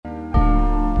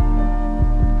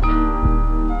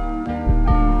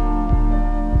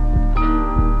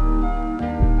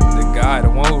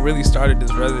really started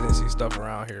this residency stuff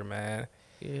around here, man.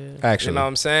 Yeah. Actually. You know what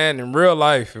I'm saying? In real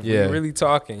life, if Yeah. we're really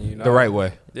talking, you know. The right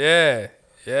way. Yeah.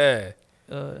 Yeah.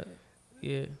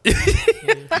 Yeah.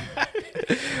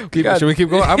 Should we keep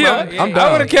going? I'm done.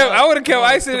 I would have kept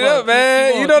icing it up,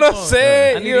 man. You know what I'm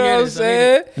saying? You know what I'm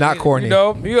saying? Not corny. You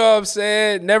know what I'm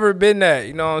saying? Never been that.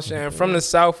 You know what I'm saying? From the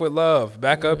South with love,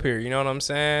 back up here. You know what I'm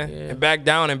saying? Yeah. And back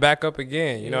down and back up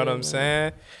again. You know what I'm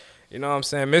saying? You know what I'm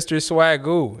saying? Mr.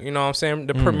 Swagoo. You know what I'm saying?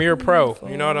 The Premier Pro.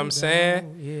 You know what I'm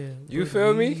saying? Yeah. You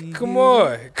feel me? Come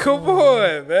on,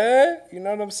 man. You know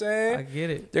what I'm saying? I get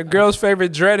it. Your girl's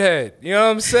favorite dreadhead. You know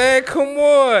what I'm saying? Come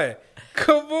on.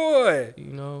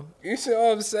 You know. You see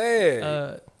what I'm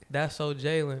saying? That's so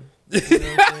Jalen. You know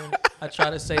what I'm saying? I try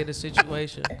to say the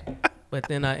situation, but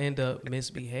then I end up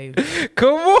misbehaving.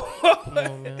 Come Come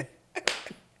on, man.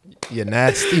 You're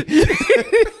nasty.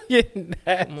 You're nasty.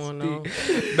 Come on now.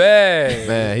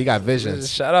 Man, he got visions.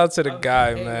 Shout out to the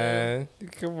guy, man.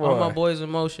 Come on. All my boys in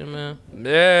motion, man.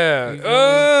 Yeah. You feel me?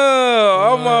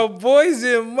 All You know, my boys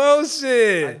in motion.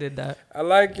 I did that. I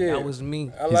like it. That was me.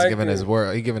 I He's like giving it. his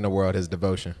world. He giving the world his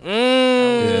devotion. That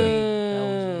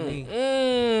was me.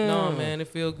 No, man, it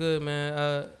feel good,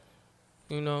 man.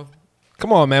 You know,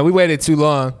 Come on, man. We waited too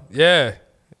long. Yeah.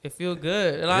 it feel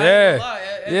good. And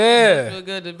Yeah. It feel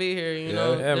good to be here. You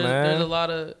know, Yeah, man. There's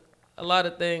a lot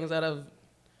of things that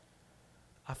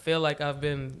I feel like I've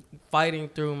been fighting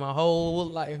through my whole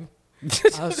life.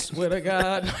 I swear to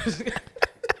God.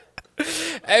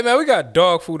 Hey man, we got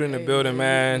dog food in the building,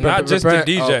 man. Not just the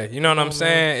DJ. You know what I'm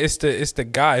saying? It's the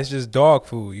guy. It's just dog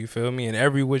food. You feel me? In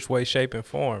every which way, shape, and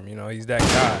form. You know, he's that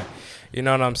guy. You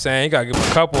know what I'm saying? You gotta give him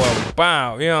a couple of them.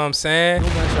 Bow. You know what I'm saying?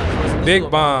 Big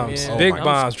bombs. Yeah. Big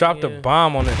bombs. Drop the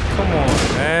bomb on it. Come on,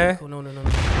 man. Oh, no.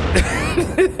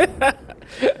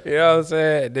 You know what I'm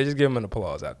saying? They just give him an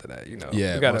applause after that. You know.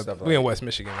 Yeah, We in West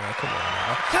Michigan, man. Come on,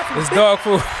 man. It's dog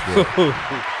food.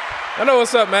 I know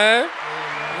what's up, man.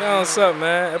 You know what's up,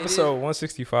 man. Episode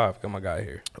 165. Got my guy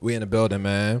here. We in the building,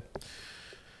 man.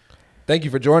 Thank you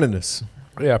for joining us.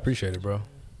 Yeah, I appreciate it, bro.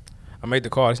 I made the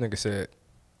call. This nigga said,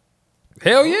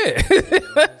 hell yeah.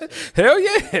 Hell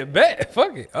yeah. Bet.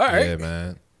 Fuck it. All right. Yeah,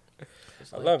 man.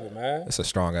 I love it, man. It's a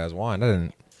strong ass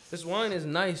wine. This wine is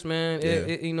nice, man. Yeah.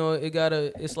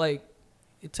 It's like,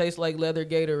 it tastes like leather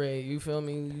Gatorade. You feel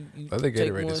me? You Leather take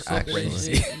Gatorade one is sip and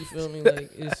crazy. shit, you feel me? Like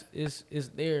it's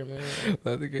there, man.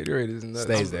 Leather Gatorade is nuts.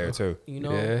 Stays there too. You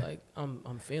know, Yeah. like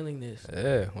I'm feeling this.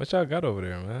 Yeah. What y'all got over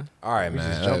there, man? All right, We just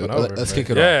man. jumping over, Let's man. kick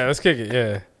it off. Yeah, let's kick it.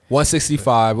 Yeah.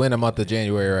 165. We're in the month of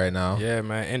January right now. Yeah,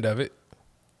 man. End of it.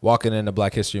 Walking into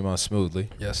Black History Month smoothly,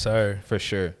 Yes, sir. for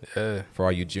sure. Yeah. For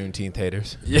all you Juneteenth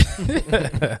haters. Yeah.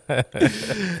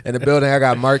 In the building, I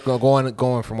got Mark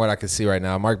going from what I can see right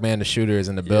now. Mark Man, the shooter, is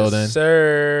in the building. Yes,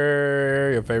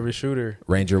 sir. Your favorite shooter.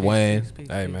 Ranger Wayne,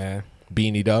 Hey, man.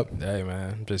 beanied up. Hey,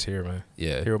 man. I'm just here, man.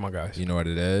 Yeah, Here with my guys. you know what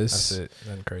it is. That's it.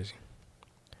 Nothing crazy.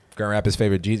 Grand Rapids'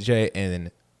 favorite DJ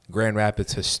and Grand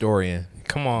Rapids historian.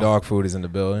 Come on. Dog Food is in the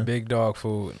building. Big dog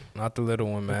food. Not the little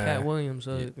one, Cat man. Williams,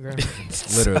 Literally.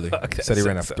 Said he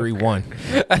ran a 3-1.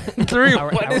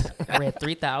 3-1. I read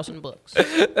 3,000 books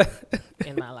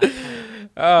in my lifetime.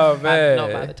 Oh,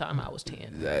 man. By the time I was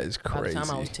 10. That is By crazy. the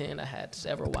time I was 10, I had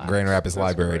several wives. Grand Rapids That's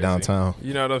Library crazy. downtown.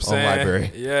 You know what I'm saying?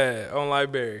 library. Yeah, on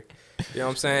library. You know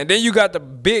what I'm saying? Then you got the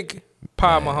big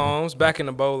Pie Mahomes back in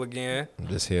the bowl again. I'm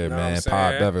just here, You know what man. I'm Pod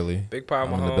saying? Beverly. Big Pie I'm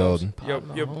Mahomes. in the building.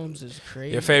 Mahomes is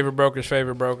crazy. Your favorite broker's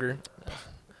favorite broker.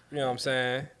 You know what I'm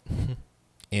saying?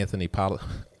 Anthony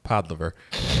Podliver.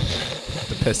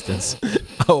 The Pistons.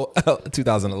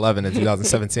 2011 and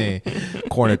 2017.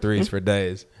 Corner threes for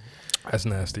days. That's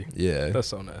nasty. Yeah. That's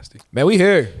so nasty. Man, we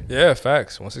here. Yeah,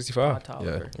 facts. 165.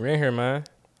 Tolliver. We in here, man.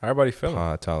 How everybody feeling?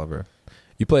 Pod Tolliver.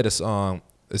 You played a song.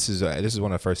 This is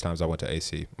one of the first times I went to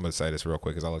AC. I'm going to say this real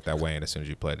quick because I looked at Wayne as soon as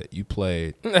you played it. You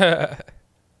played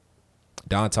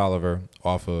Don Tolliver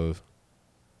off of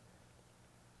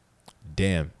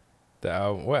Damn. The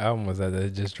album, what album was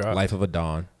that just dropped? Life of a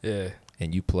Don. Yeah.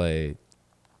 And you played,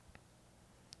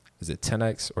 is it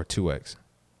 10X or 2X?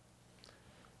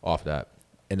 Off that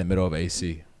in the middle of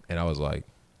AC. And I was like,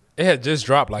 It had just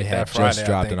dropped like it had that Friday, just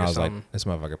dropped, I think, and I or was like, something. this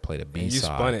motherfucker played a And B-side. you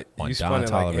spun it. On You spun Don it, like,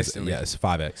 Tolliver's. instantly. Yeah, it's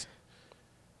 5X.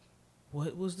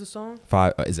 What was the song?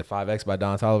 Is it 5X by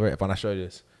Don Tolliver? If I show you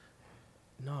this.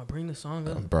 No, bring the song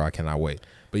up. Bro, I cannot wait.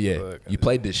 But yeah, Look, you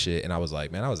played this shit, and I was like,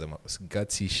 man, that was some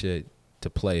gutsy shit to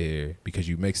play here because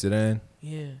you mixed it in.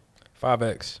 Yeah.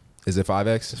 5X. Is it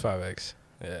 5X? It's 5X.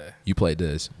 Yeah. You played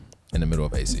this in the middle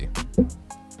of AC.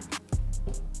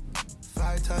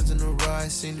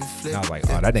 And I was like,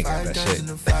 oh, that nigga got that shit.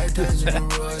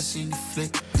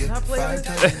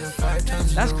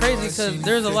 That's crazy because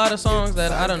there's a lot of songs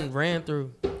that I done ran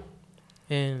through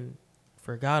and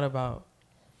forgot about.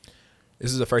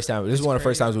 This is the first time. This is one of the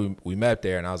first times we met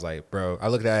there, and I was like, bro. I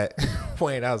looked at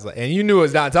Wayne. I was like, and you knew it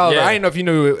was Don Toliver. I didn't know if you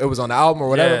knew it was on the album or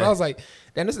whatever. But I was like,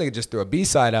 damn, this nigga just threw a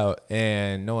B-side out,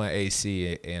 and knowing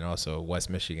AC and also West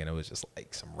Michigan, it was just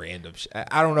like some random shit.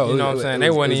 I don't know. You know what I'm saying?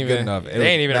 They wouldn't even. They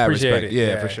ain't even appreciate it.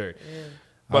 Yeah, for sure. Yeah.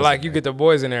 But like you get the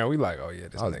boys in there, and we like, oh yeah,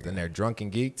 this I was nigga in there drunk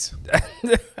and geeked,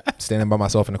 standing by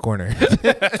myself in the corner.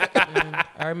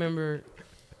 I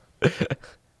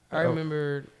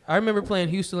remember playing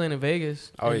Houston in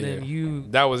Vegas. Oh, and yeah.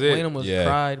 then that was it. Wayne was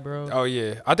cried, bro. Oh,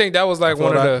 yeah. I think that was like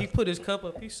one of the... He put his cup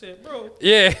up. He said, bro.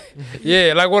 Yeah.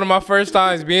 Yeah. Like one of my first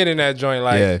times being in that joint.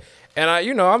 Like, and I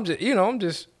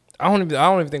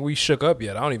don't even think we shook up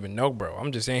yet. I don't even know, bro.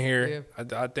 I'm just in here. Yeah.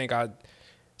 I think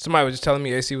somebody was just telling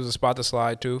me AC was a spot to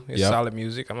slide to. It's solid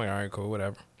music. I'm like, all right, cool,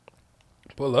 whatever.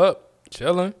 Pull up,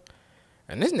 chilling.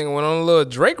 And this nigga went on a little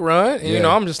Drake run. And, you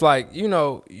know, I'm just like, you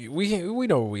know, we know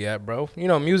where we at, bro. You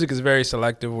know, music is very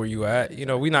selective where you at. You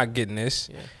know, we not getting this.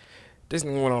 Yeah. This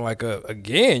nigga went on like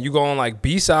again, you go on like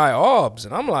B-side Orbs.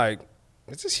 And I'm like,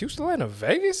 is this Houston, Atlanta,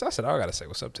 Vegas? I said, I got to say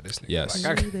what's up to this nigga. Yes.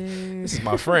 Like, this is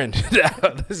my friend.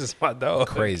 This is my dog.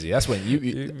 Crazy. That's when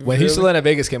when Houston, Atlanta,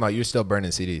 Vegas came out, you were still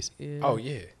burning CDs. Yeah. Oh,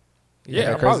 yeah.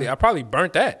 Yeah, I probably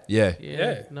burnt that.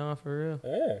 Yeah. No, for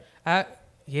real. Yeah.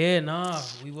 We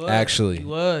was. Actually. We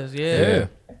was, yeah.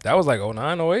 That was like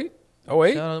 09, 08?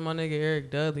 08? Shout out to my nigga Eric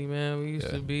Dudley, man. We used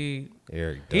to be.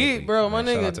 Eric Dudley. My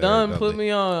nigga done put me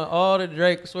on all the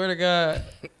Drake, swear to God.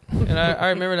 And I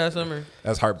remember that summer.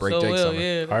 That's Heartbreak Drake summer.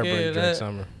 Yeah, Heartbreak Drake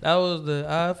summer. That was the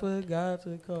I forgot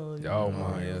to call you. Oh,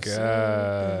 my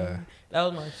God. That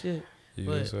was my shit.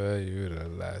 You swear you the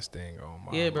last thing on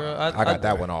my mind. bro. I got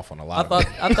that one off on a lot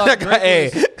I thought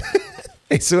Drake was...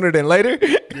 Hey, sooner than later?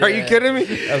 Are you kidding me?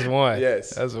 That's one.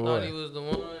 Yes. That's one. I thought he was the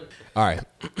one. All right.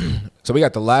 So we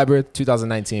got the Labyrinth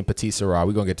 2019 Petit Syrah.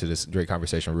 We're going to get to this Drake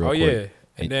conversation real quick. Oh, yeah.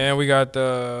 And then we got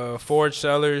the Forge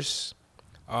Cellars,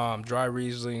 Dry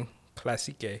Riesling,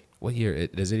 Classique. What year?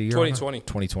 Is it a year? 2020.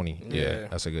 2020. Yeah,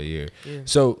 that's a good year. Yeah.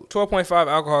 So 12.5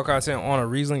 alcohol content on a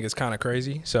Riesling is kind of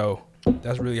crazy. So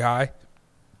that's really high.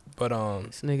 But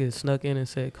this nigga snuck in and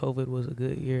said COVID was a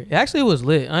good year. Actually, it was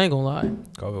lit. I ain't gonna lie.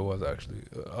 COVID was actually,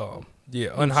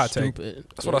 unhot take.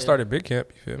 That's what I started Big Camp.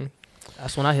 You feel me?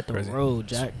 That's when I hit the road,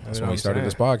 Jack. That's when we started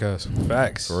this podcast.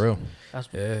 Facts. For real.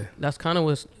 That's kind of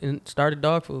what started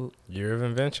Dogfood. Year of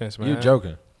inventions, man. You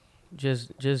joking?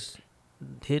 Just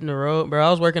hitting the road, bro. I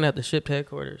was working at the ship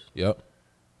headquarters. Yep.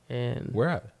 And where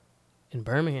at? In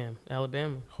Birmingham,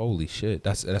 Alabama. Holy shit!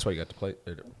 That's why you got to play.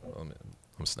 I'm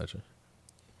snitching.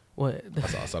 What? I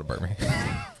saw the Birmingham.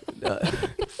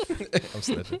 I'm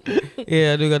snitching.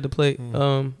 Yeah, I do got the plate.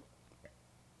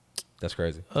 That's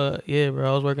crazy. Yeah, bro.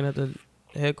 I was working at the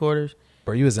headquarters.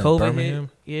 Bro, you was in Birmingham?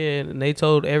 Yeah, and they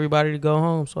told everybody to go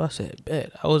home. So I said,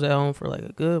 bet. I was at home for like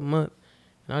a good month.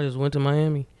 And I just went to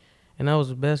Miami. And that was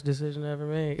the best decision I ever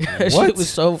made. That shit was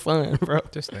so fun, bro.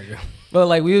 This nigga. But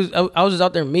like I was just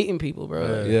out there meeting people,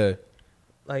 bro. Yeah.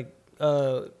 Like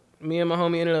me and my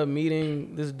homie ended up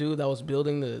meeting this dude that was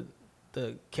building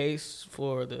the case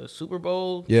for the Super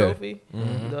Bowl trophy.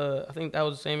 Mm-hmm. I think that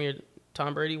was the same year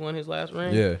Tom Brady won his last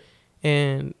ring. Yeah.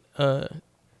 And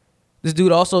this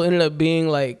dude also ended up being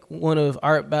like one of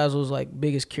Art Basil's like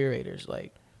biggest curators.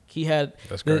 Like he had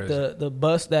the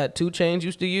bus that 2 Chainz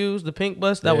used to use, the pink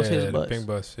bus. That was his bus. The pink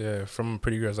bus, from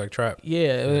Pretty Girls Like Trap.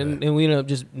 Yeah, and we ended up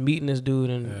just meeting this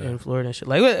dude in Florida and shit.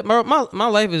 Like my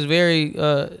life is very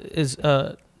what's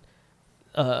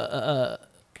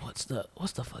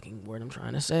the fucking word I'm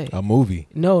trying to say? A movie.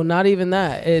 No, not even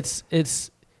that. It's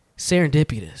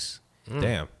serendipitous.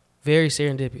 Damn. Very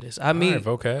serendipitous. I've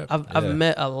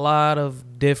met a lot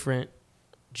of different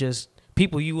just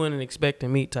people you wouldn't expect to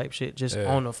meet type shit just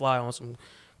on the fly on some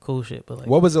cool shit. But like,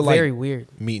 what was it like? Very weird.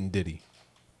 Meeting Diddy.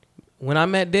 When I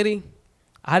met Diddy,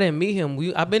 I didn't meet him.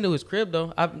 I've been to his crib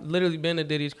though. I've literally been to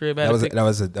Diddy's crib. That was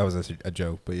a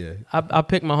joke, but yeah. I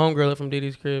picked my homegirl up from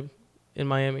Diddy's crib in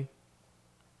Miami.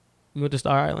 We went to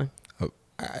Star Island. Oh,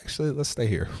 actually, let's stay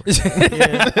here.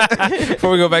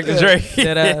 Before we go back to Drake.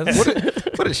 Dead ass.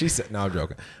 What did she say? No, I'm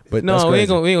joking. But no, we ain't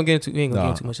gonna get into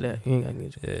too much of that. We ain't gonna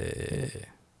get into it.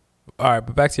 All right,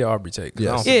 but back to your Aubrey take.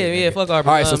 Yeah, fuck Aubrey.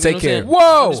 All right, so take care.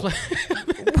 Whoa.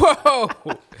 Whoa.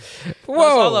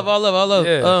 All love.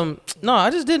 Yeah. No,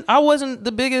 I wasn't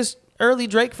the biggest early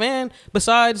Drake fan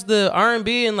besides the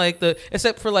R&B and like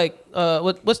except for like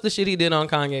what's the shit he did on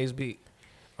Kanye's beat?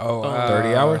 Oh,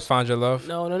 30 hours. Find Your Love.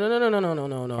 No.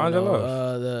 Find Your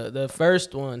Love. The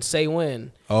first one, Say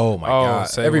When. Oh my God!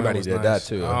 Say Everybody When did was that nice.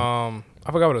 too.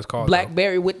 I forgot what it was called.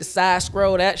 Blackberry with the side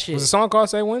scroll. That Though. shit. Was the song called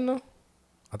Say When though?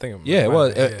 I think. Yeah, it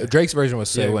was. Yeah. Drake's version was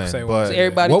Say Yeah, When. Say When. But So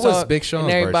everybody what was talk, Big Sean's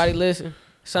and everybody version? listen.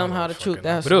 Somehow the truth.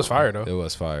 That's But it was fire though. It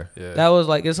was fire. Yeah. That was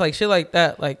like, it's like shit like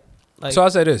that. Like So I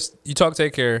say this: you talk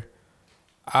Take Care.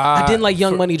 I didn't like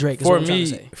Young Money Drake. Is what I'm trying to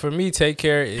say. For me, Take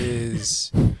Care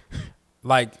is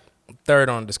like third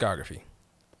on discography,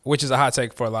 which is a hot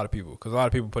take for a lot of people because a lot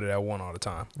of people put it at 1 all the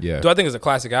time. Yeah. Do I think it's a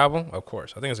classic album? Of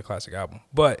course, I think it's a classic album.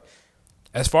 But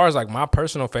as far as like my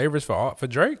personal favorites for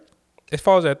Drake, it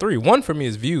falls at 3. 1 for me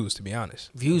is Views, to be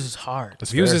honest. Views is hard.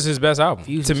 Views is his best album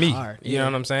Views to is me. hard. You know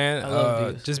what I'm saying? I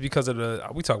love Views. Just because of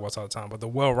we talk about this all the time, but the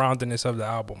well-roundedness of the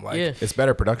album. Like Yeah. It's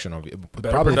better production on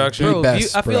Better production. the Bro,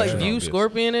 best I feel like production on View, Views.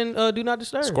 Scorpion, and Do Not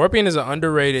Disturb. Scorpion is an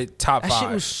underrated top That 5. shit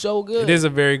was so good. It is a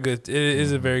very good. It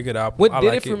is a very good album. What I did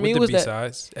like it for me with was the that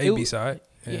B-sides. it- B-side.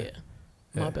 Yeah.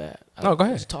 My bad. No, go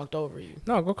ahead. I just talked over you.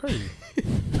 No, go crazy.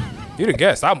 You the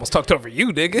guest. I almost talked over you,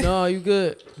 nigga. No, you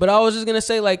good. But I was just gonna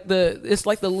say, like, it's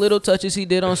like the little touches he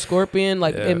did on Scorpion,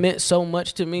 like Yeah. it meant so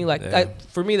much to me. Like, Yeah.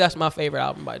 for me, that's my favorite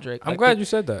album by Drake. I'm Like, glad you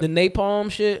said that. the Napalm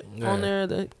shit Yeah. on there,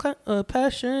 the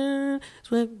passion,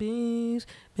 sweat bees.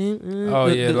 Oh,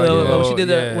 yeah, when she did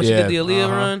she did the Aaliyah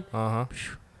run.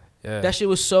 Yeah. That shit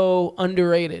was so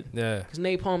underrated. Yeah. Because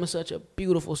Napalm is such a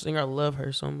beautiful singer. I love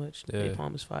her so much. Yeah.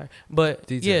 Napalm is fire. But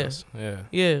Details. Yeah.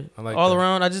 yeah, I like all that.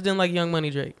 around. I just didn't like Young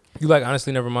Money Drake. You like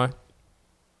Honestly Nevermind?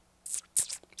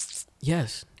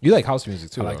 Yes. You like house music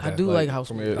too. I like though. that. I do like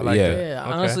house music. I like yeah. that. Yeah,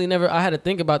 Okay. honestly, never. I had to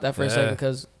think about that for a Yeah.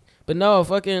 second, but no,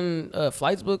 fucking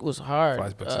Flight's Book was hard.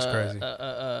 Flight's Book is crazy.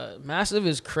 Massive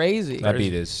is crazy. That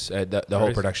beat is the whole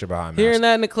Crazy. production behind Hearing Massive.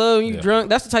 that in the club, you Yeah. drunk.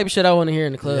 That's the type of shit I want to hear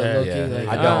in the club. Yeah, low-key. yeah. Like,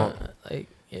 I don't. Like,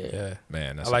 yeah. Yeah.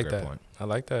 Man, that's I like a great that. point. I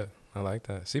like that. I like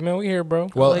that. See, man, we here, bro.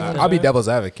 Well, like that, I'll be man. devil's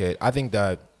advocate. I think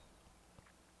that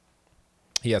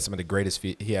he had some of the greatest.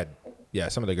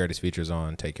 Some of the greatest features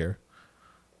on Take Care.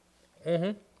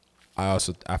 Mm-hmm.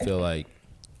 I feel like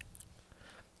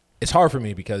it's hard for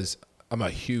me because I'm a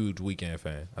huge Weeknd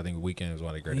fan. I think Weeknd is one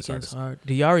of the greatest Weekend's artists. hard.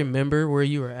 Do y'all remember where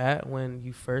you were at when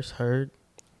you first heard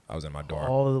I was in my dorm.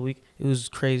 all of the week? It was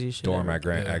crazy shit. Dorm ever. at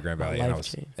Grand Yeah. Grand My Valley, and I life was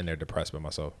changed. in there depressed by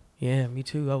myself. Yeah, me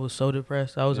too. I was so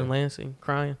depressed. I was in Yeah. Lansing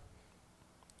crying.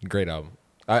 Great album.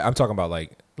 I'm talking about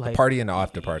like the Like- party and the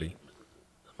after party.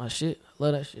 My shit. I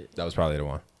love that shit. That was probably the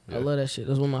one. I love that shit.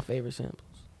 That was one of my favorite samples.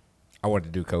 I wanted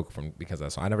to do Coke because of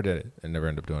that song. I never did it and never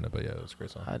ended up doing it, but yeah, it was a great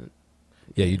song. I didn't.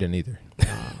 Yeah, you didn't either.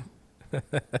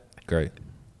 Great.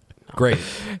 Great.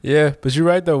 Yeah, but you're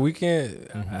right though.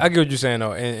 Weeknd. Mm-hmm. I get what you're saying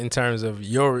though, in terms of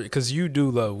because you do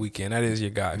love Weeknd. That is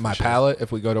your guy. for My sure. palette,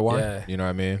 if we go to one, Yeah. you know what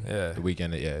I mean? Yeah. The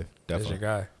Weeknd, yeah, That's your definitely.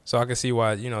 guy. So I can see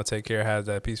why Take Care has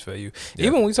that piece for you. Yeah.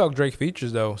 Even when we talk Drake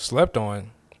features though, Slept On,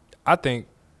 I think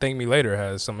Thank Me Later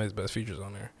has some of his best features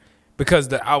on there. Because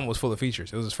the album was full of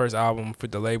features. It was his first album for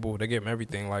the label. They gave him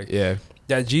everything. Like Yeah.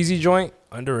 that Jeezy joint,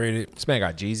 underrated. This man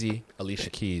got Jeezy, Alicia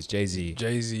Keys, Jay-Z.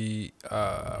 Jay-Z,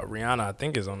 Rihanna, I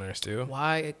think is on there still.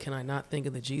 Why can I not think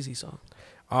of the Jeezy song?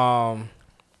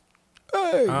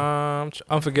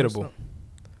 Unforgettable.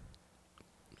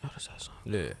 What is that song?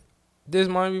 Yeah. This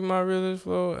might be my realest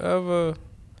flow ever.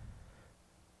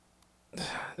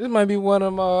 This might be one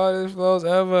of my hardest flows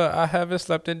ever. I haven't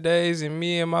slept in days, and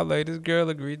me and my latest girl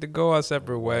agreed to go our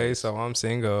separate ways, so I'm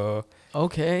single.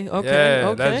 Okay. Yeah,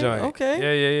 Okay. that joint.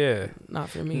 Okay. Yeah. Not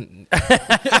for me.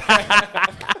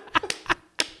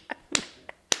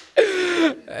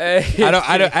 Hey,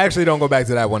 I actually don't go back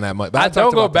to that one that much. But I talked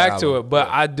don't go about that back to album. it, but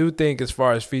I do think as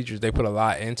far as features, they put a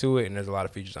lot into it, and there's a lot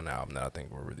of features on the album that I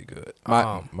think were really good.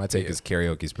 My take yeah. is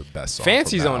Karaoke's the best song.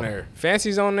 Fancy's from on that there.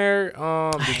 Fancy's on there.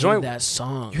 I The hate joint. that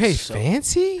song. You hate so-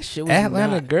 Fancy? shit was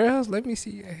Atlanta not- girls, let me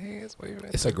see your hands. Wait a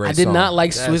minute. It's a great I did song. not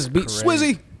like That's Swizz Beat. crazy.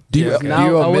 Swizzy. Do you, Yeah, do okay.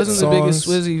 you I omit wasn't the biggest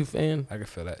songs? Swizzy fan. I can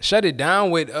feel that. Shut It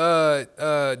Down with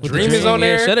With Dream the is on yeah,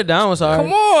 there. Shut It Down was hard.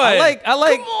 Come on.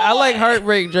 I like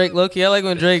Heartbreak Drake low-key. I like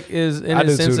when Drake is in I do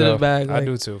his too, sensitive though. bag. I Like,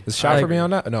 do too. Is Shop I for Me agree.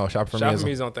 on that? No, Shop for Me Shop is for on.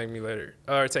 Me is on Thank Me Later.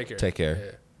 Or Take Care. Take Care.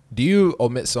 Yeah. Do you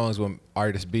omit songs when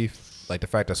artists beef? Like the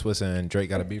fact that Swizz and Drake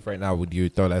got a beef right now, would you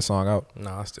throw that song out?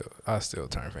 No, I still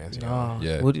turn Fancy on. Nah.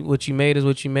 Yeah. What you made is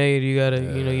what you made. You gotta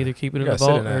either keep it You in the gotta sit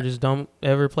vault in or that. just don't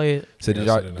ever play it. So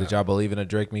Yeah, did y'all believe in the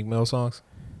Drake Meek Mill songs?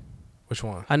 Which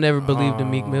one? I never believed in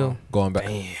Meek Mill. Going back.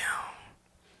 Damn.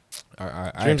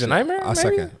 I Dreams of Nightmare,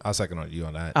 I'll second on you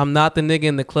on that. I'm not the nigga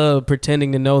in the club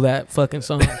pretending to know that fucking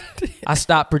song. I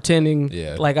stopped pretending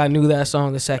Yeah. like I knew that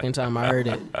song the second time I heard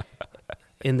it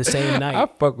in the same I night.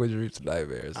 fuck with Dreams of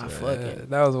Nightmares. I Man. fuck it.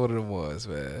 That was one of the ones,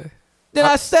 man. Then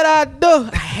I said I do.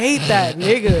 I hate that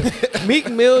nigga. Meek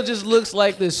Mill just looks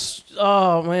like this.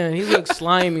 Oh man, he looks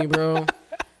slimy, bro.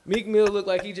 Meek Mill looked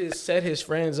like he just set his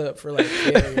friends up for like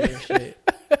failure and shit.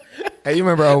 Hey, you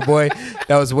remember old boy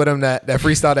that was with him that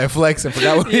freestyle that flex and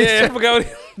forgot what he I forgot what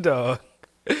he dog.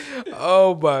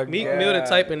 Oh my Meek god. Mill the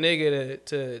type of nigga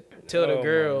to tell the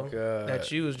girl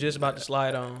that you was just about to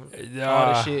slide on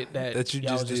all the shit that you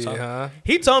y'all just was did, huh?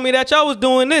 He told me that y'all was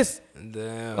doing this.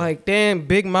 Damn. Like, damn,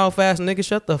 big mouth ass nigga,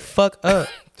 shut the fuck up.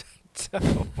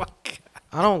 Oh my god.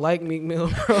 I don't like Meek Mill,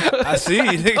 bro. I see you,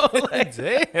 nigga.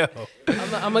 Damn.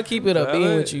 I'm gonna keep it a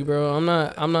bean with you, bro. I'm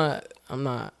not.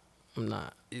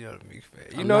 You know the Meek fan.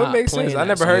 You I'm know it not makes sense. playing I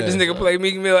never that heard song. this nigga play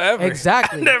Meek Mill ever.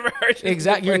 Exactly. I never heard this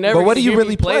Exactly. nigga You're play- never. But what do you hear me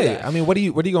really play? that. I mean, what are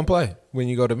you gonna play when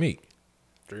you go to Meek?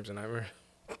 Dreams and Nightmares.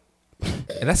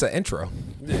 And that's an intro.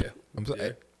 Yeah. I'm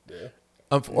sorry. Yeah.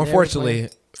 Unfortunately,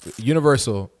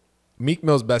 Universal, Meek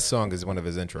Mill's best song is one of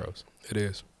his intros. It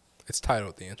is. It's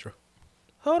titled the intro.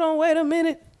 Hold on, wait a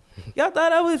minute. Y'all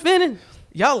thought I was finished.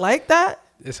 Y'all like that?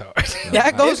 It's hard.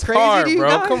 That goes It's crazy hard, to you bro.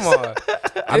 guys? Come on.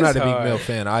 I'm not It's a Meek hard. Mill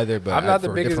fan either, but I'm not the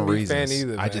for biggest different Meek fan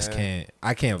reasons, either, I just man.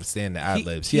 I can't stand the ad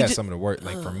libs. He he has ju- some of the work.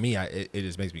 Like for me, it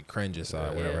just makes me cringe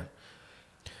inside. Whatever.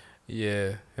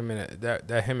 Yeah. Him and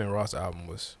that him and Ross album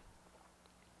was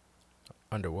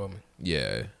underwhelming.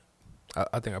 Yeah,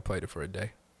 I think I played it for a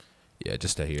day. yeah,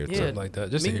 just to hear. Yeah. Something like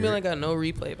that. Just to Meek hear Mill it. ain't got no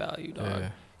replay value, dog. Yeah.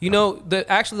 You know, the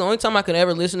only time I could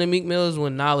ever listen to Meek Mill is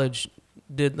when Knowledge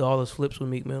did all those flips with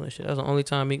Meek Mill and shit. That was the only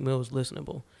time Meek Mill was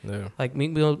listenable. Yeah. Like,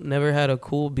 Meek Mill never had a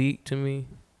cool beat to me.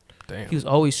 Damn. He was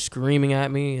always screaming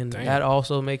at me, and Damn. that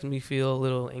also makes me feel a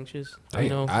little anxious, Damn. you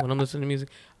know, when I'm listening to music.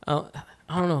 I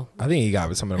don't know. I think he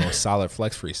got some of the most solid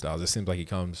flex freestyles. It seems like he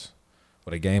comes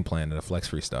with a game plan and a flex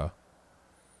freestyle.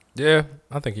 Yeah.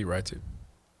 I think he right too.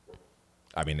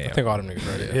 I mean, I think all them niggas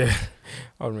right there. Yeah.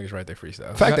 All them niggas right there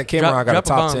freestyle. the fact that Cameron got a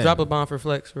top 10. Drop a bomb for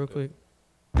Flex real quick.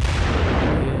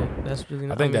 Yeah, that's really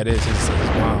not. I think that is his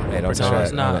mom. Hey, don't say No, that.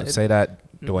 it's not. Don't say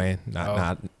that, Dwayne.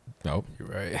 Not. Nope. You're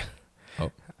right.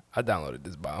 Oh. I downloaded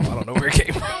this bomb. I don't know where it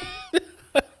came from.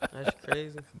 That's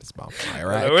crazy. This bomb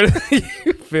fire.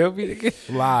 You feel me?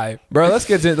 Live. Bro, let's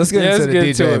get into the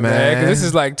DJ, man. Because this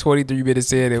is like 23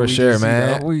 minutes in. And For we sure, just,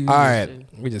 man. You know, All right.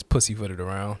 We just pussyfooted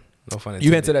around. No fun.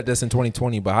 You hinted at this in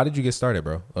 2020, but how did you get started,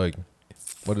 bro? Like,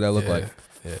 what did that look like?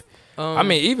 Yeah. I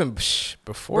mean, even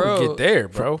before we get there,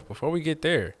 bro. Before we get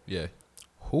there. Yeah.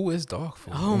 Who is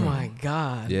Dogfood? Oh my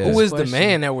God. Yeah. Who is the Question.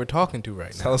 man that we're talking to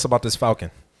right now? Tell us about this Falcon.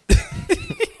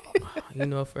 You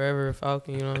know, forever a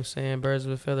falcon, you know what I'm saying? Birds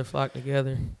of a feather flock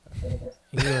together.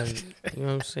 You know what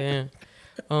I'm saying?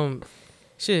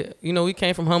 Shit, you know, we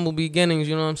came from humble beginnings,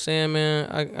 you know what I'm saying, man?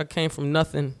 I came from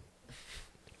nothing.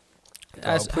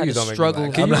 I had please to don't make me struggle.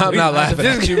 laugh. I'm not laughing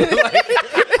at you.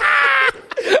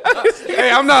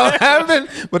 Hey, I'm not laughing,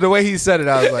 but the way he said it,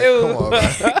 I was like, come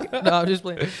on, bro. No, I'm just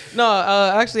playing.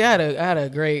 No, actually, I had a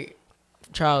great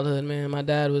childhood, man. My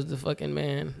dad was the fucking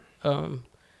man.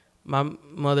 My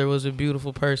mother was a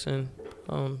beautiful person.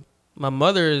 My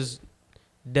mother is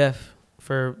deaf,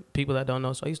 for people that don't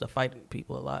know, so I used to fight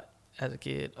people a lot as a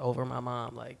kid over my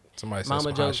mom. Like, Somebody said mama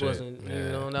some hot jokes shit. wasn't, Yeah. you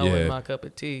know, that Yeah. wasn't my cup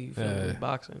of tea. You feel me? Yeah.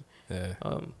 Boxing. Yeah.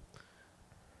 I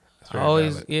very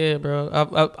always, valid. yeah, bro.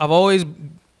 I've always,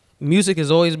 music has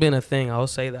always been a thing. I'll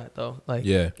say that though. Like,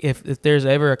 Yeah. if there's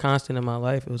ever a constant in my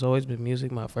life, it was always been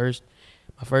music. My first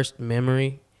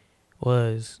memory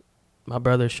was my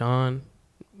brother Sean,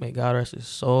 may God rest his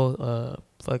soul.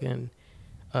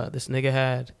 This nigga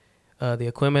had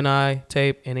the Aquemini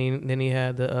tape, and then he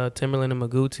had the Timberland and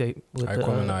Magoo tape with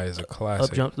Aquemini is a Up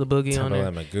classic. Jump the Boogie on there.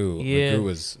 Timberland Magoo. Yeah. Magoo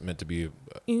was meant to be.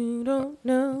 You don't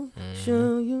know,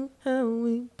 show you how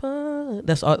we part.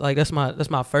 That's all, like that's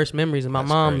my first memories. And my That's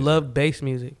mom crazy. loved bass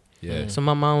music. Yeah. So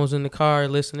my mom was in the car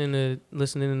listening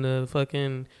to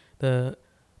fucking the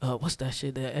what's that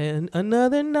shit? And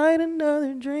another night,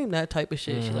 another dream. That type of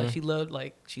shit. She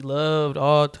loved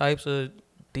all types of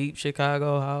deep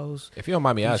Chicago house. If you don't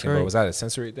mind me asking, bro, Detroit. was that a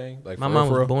sensory thing? Like, My for mom real,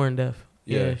 for was real? born deaf.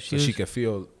 Yeah. she So she could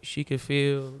feel. could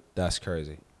feel That's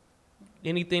crazy.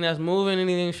 anything that's moving,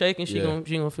 anything shaking. She Yeah.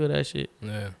 gonna feel that shit. Yeah.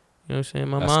 You know what I'm saying?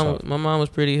 That's tough. My mom was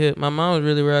pretty hip. My mom was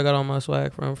really where I got all my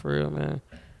swag from, for real, man.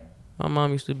 My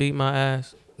mom used to beat my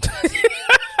ass.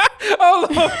 Hold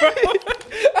on, bro.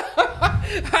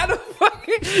 How the fuck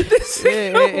this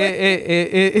Yeah,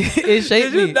 it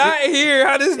shaped Did you me. not hear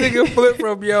how this nigga flip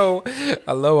from yo?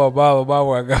 I love my mom.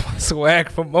 I got my swag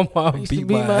from my mom. Used to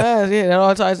beat my ass. Yeah, that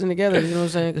all ties in together. You know what I'm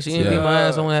saying? Because she didn't Yeah. beat my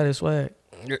ass, I only had his swag.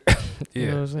 Yeah, You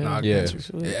know what I'm saying? Nah, I Yeah. get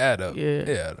you. It add up. Yeah. It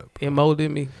add up. It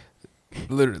molded me.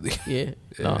 Literally. Yeah.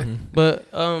 Yeah. No. But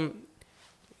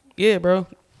yeah, bro.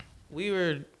 We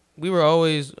were we were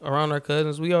always around our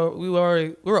cousins. We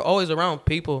were always around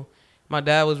people. My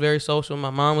dad was very social. My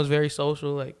mom was very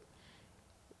social. Like,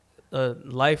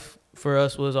 life for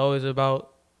us was always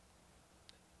about,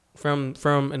 from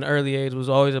an early age, was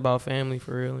always about family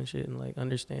for real and shit, and like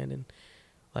understanding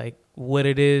like what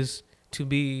it is to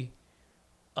be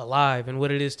alive and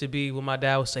what it is to be what my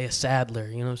dad would say a saddler.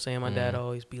 You know what I'm saying? My dad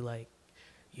always be like,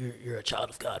 you're a child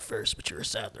of God first, but you're a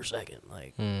saddler second.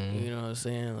 Like, you know what I'm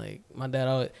saying? Like, my dad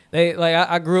always,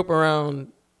 I grew up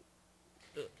around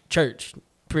church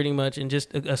pretty much, and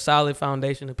just a solid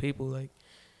foundation of people. Like,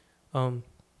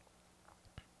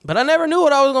 but I never knew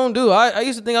what I was gonna do. I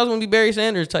used to think I was gonna be Barry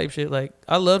Sanders type shit. Like,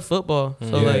 I loved football,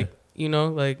 so like, you know,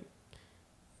 like,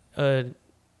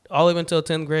 all the way until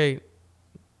 10th grade,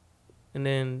 and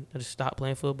then I just stopped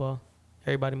playing football.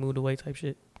 Everybody moved away type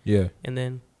shit. Yeah. And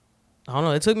then I don't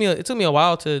know. It took me a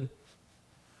while to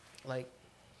like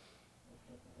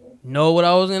know what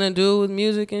I was gonna do with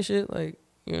music and shit. Like,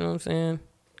 you know what I'm saying?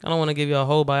 I don't want to give you a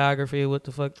whole biography of what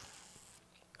the fuck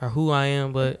or who I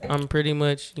am, but I'm pretty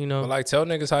much, you know. But like, tell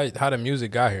niggas how the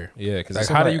music got here. Yeah, because like,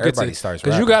 how do you get to?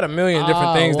 Because you got a million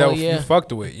different things that you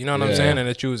fucked with. You know what I'm saying, and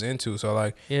that you was into. So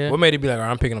like, what made it be like, all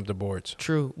right, I'm picking up the boards?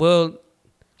 True. Well,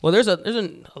 there's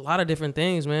a lot of different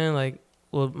things, man. Like,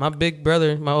 well, my big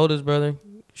brother, my oldest brother,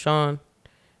 Sean,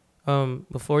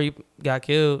 before he got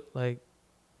killed, like,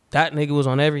 that nigga was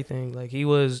on everything. Like,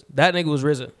 that nigga was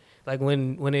RZA. Like,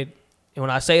 when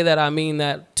I say that, I mean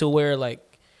that to where, like,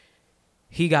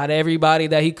 he got everybody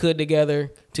that he could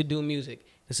together to do music.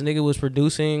 This nigga was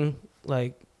producing,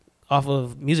 like, off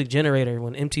of Music Generator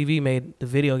when MTV made the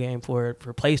video game for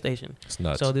PlayStation. It's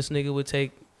nuts. So this nigga would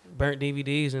take burnt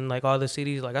DVDs and, like, all the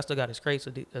CDs. Like, I still got his crates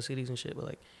of CDs and shit, but,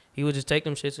 like, he would just take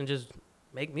them shits and just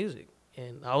make music.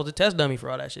 And I was a test dummy for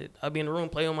all that shit. I'd be in the room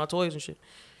playing on my toys and shit.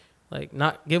 Like,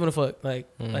 not giving a fuck. Like,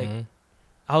 like,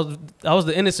 I was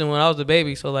the innocent one. I was the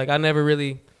baby. So, like, I never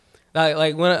really...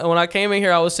 Like when I came in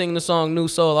here, I was singing the song "New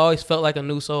Soul." I always felt like a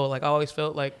new soul. Like, I always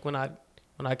felt like when I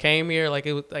came here, like,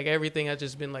 it was like everything had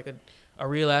just been like a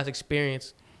real ass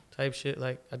experience type shit.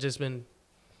 Like, I just been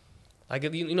like,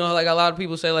 you know, like a lot of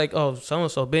people say, like, oh, so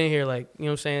and so been here, like, you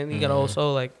know what I'm saying, you got an old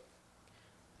soul. Like,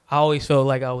 I always felt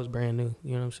like I was brand new.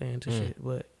 You know what I'm saying, to shit.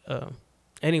 But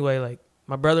anyway, like,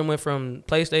 my brother went from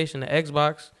PlayStation to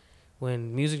Xbox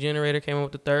when Music Generator came up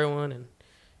with the third one, and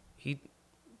he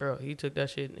took that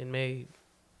shit and made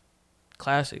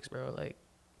classics, bro. Like,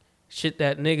 shit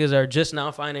that niggas are just now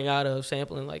finding out of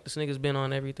sampling. Like, this nigga's been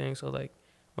on everything. So, like,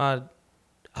 I've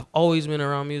always been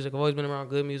around music. I've always been around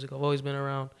good music. I've always been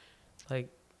around, like,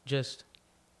 just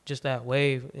that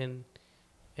wave. And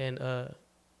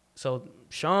so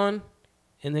Sean,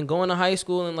 and then going to high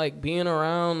school and, like, being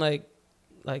around, like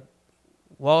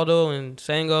Waldo and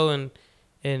Sango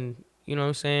and you know what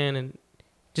I'm saying, and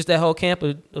just that whole camp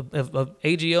of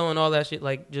AGO and all that shit,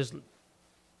 like, just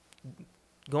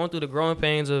going through the growing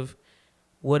pains of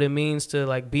what it means to,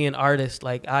 like, be an artist.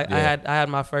 Like, I had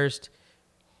my first,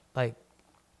 like,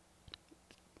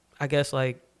 I guess,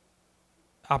 like,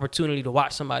 opportunity to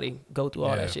watch somebody go through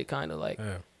all that shit, kind of, like,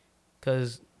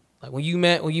 because like when you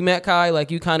met Kai,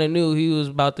 like, you kind of knew he was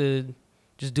about to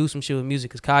just do some shit with music,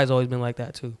 because Kai's always been like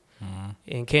that too,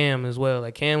 and Cam as well.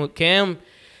 Like, Cam.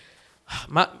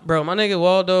 My nigga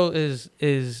Waldo is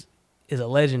a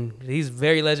legend. He's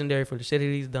very legendary for the shit that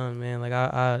he's done, man. Like,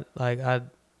 I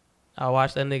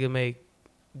watched that nigga make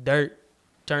dirt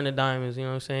turn to diamonds. You know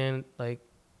what I'm saying? Like,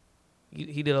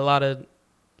 he did a lot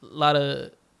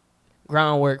of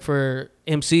groundwork for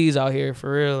MCs out here,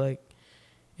 for real. Like,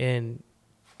 and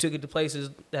took it to places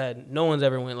that no one's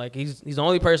ever went. Like, he's the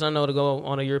only person I know to go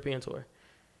on a European tour.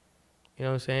 You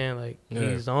know what I'm saying? Like,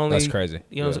 he's the only... That's crazy.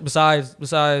 You know, besides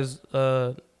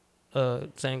Sango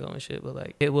and shit. But,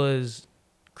 like, it was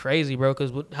crazy, bro,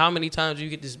 because how many times do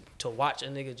you get to watch a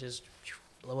nigga just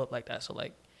blow up like that? So,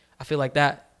 like, I feel like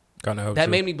that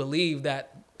made me believe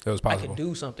that it was possible. I could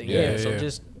do something. Yeah. So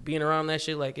just being around that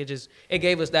shit, like, it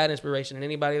gave us that inspiration. And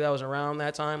anybody that was around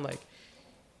that time, like,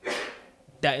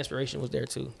 that inspiration was there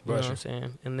too. You know what I'm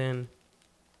saying? And then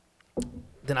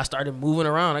I started moving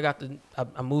around.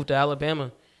 I moved to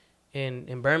Alabama, and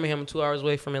in Birmingham, 2 hours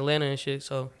away from Atlanta and shit.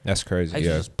 So that's crazy. I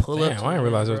just pull up. I didn't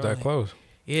realize it was that close.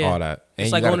 Yeah, all that, and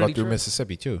you gotta go through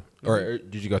Mississippi too, or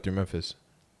did you go through Memphis?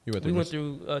 We went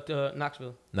through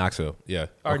Knoxville. Knoxville, yeah.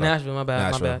 Or Nashville, my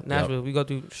bad. Nashville. Yep. We go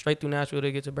straight through Nashville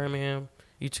to get to Birmingham.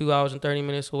 You 2 hours and 30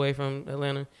 minutes away from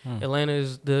Atlanta. Atlanta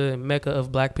is the mecca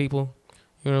of black people.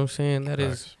 You know what I'm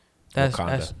saying?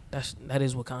 That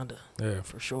is Wakanda. Yeah,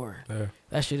 for sure. Yeah,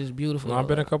 that shit is beautiful. No, I've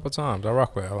been a couple times. I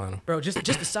rock with Atlanta, bro. Just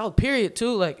the South period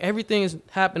too. Like everything is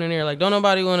happening there. Like don't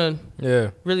nobody wanna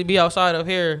really be outside of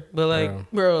here. But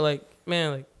like, bro, like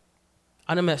man, like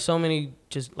I done met so many.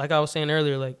 Just like I was saying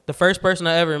earlier, like the first person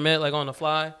I ever met like on the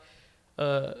fly,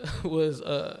 was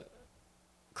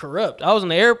Corrupt. I was in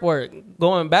the airport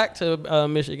going back to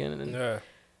Michigan, and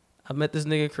I met this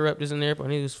nigga Corrupt just in the airport.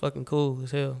 And he was fucking cool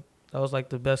as hell. That was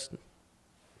like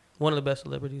one of the best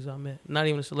celebrities I met. Not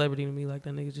even a celebrity to me, like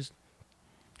that nigga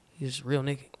he's just a real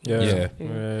nigga.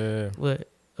 Yeah. But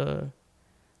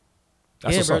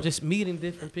bro, just meeting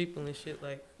different people and shit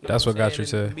like. That's what got you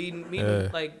to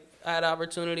meeting. Like I had the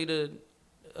opportunity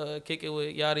to kick it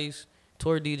with Yachty's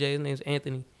tour DJ. His name's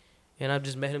Anthony, and I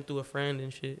just met him through a friend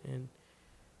and shit. And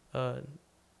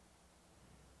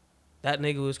that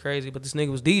nigga was crazy, but this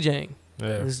nigga was DJing. Yeah.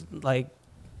 It's like.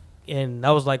 And that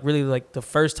was like really like the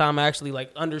first time I actually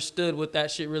like understood what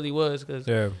that shit really was, because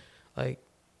like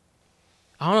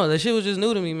I don't know, that shit was just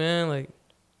new to me, man. Like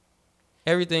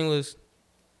everything was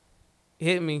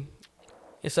hitting me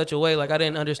in such a way like I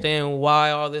didn't understand why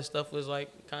all this stuff was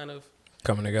like kind of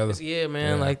coming together. Yeah,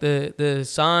 man. Like the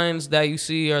signs that you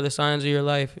see are the signs of your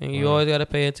life, and you always got to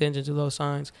pay attention to those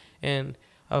signs. And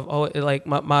I've always like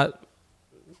my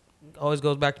always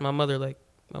goes back to my mother. Like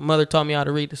my mother taught me how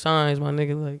to read the signs, my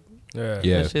nigga. Like. Yeah.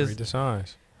 Read the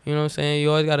signs. You know what I'm saying? You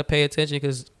always got to pay attention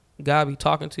because God be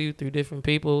talking to you through different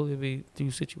people. It be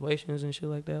through situations and shit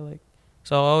like that. Like,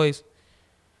 so I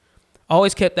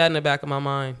always kept that in the back of my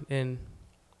mind, and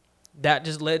that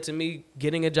just led to me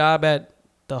getting a job at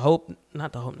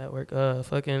not the Hope Network,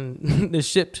 fucking the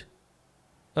Shipped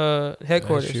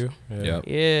headquarters. Yeah,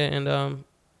 and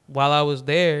while I was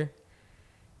there.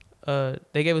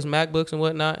 They gave us MacBooks and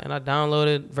whatnot, and I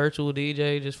downloaded Virtual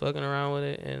DJ, just fucking around with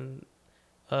it. And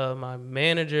my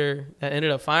manager that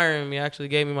ended up firing me actually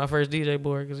gave me my first DJ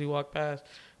board because he walked past.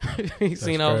 He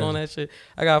seen I was on that shit.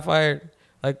 I got fired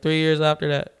like 3 years after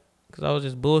that because I was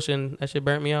just bullshitting. That shit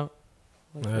burnt me out.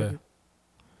 Like,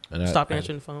 stopped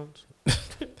answering the phones.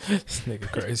 This nigga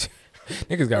crazy.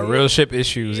 Niggas got real ship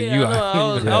issues, and you.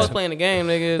 I was playing the game,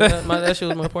 nigga. That shit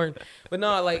was more important. But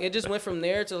no, like it just went from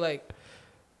there to like.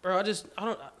 Bro, I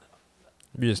don't.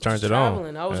 You just turned it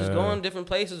on. I was just going different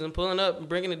places and pulling up and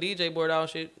bringing the DJ board out,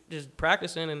 shit, just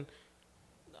practicing. And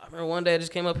I remember one day I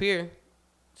just came up here,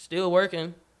 still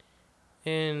working,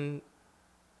 and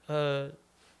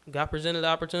got presented the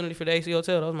opportunity for the AC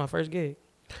Hotel. That was my first gig.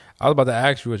 I was about to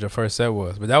ask you what your first set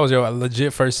was, but that was your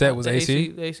legit first set. Was AC?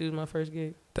 The AC was my first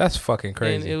gig. That's fucking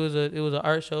crazy. And it was an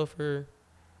art show for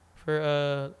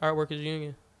Art Workers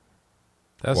Union.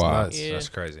 That's nuts. Yeah. That's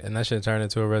crazy. And that shit turned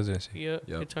into a residency. Yep.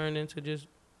 It turned into turned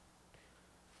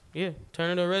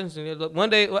into a residency. One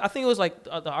day, I think it was like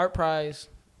the art prize,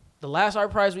 the last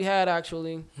art prize we had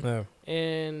actually. Yeah.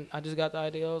 And I just got the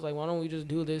idea. I was like, why don't we just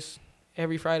do this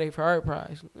every Friday for art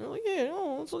prize? And I'm like,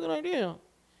 that's a good idea.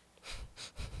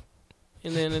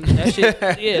 And then that shit,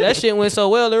 that shit went so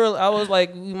well. I was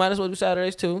like, we might as well do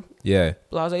Saturdays too. Yeah.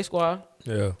 Blase Squad.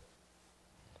 Yeah.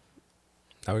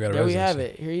 Now we got a there we have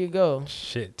it. Here you go.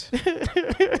 Shit.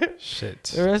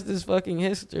 The rest is fucking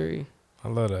history. I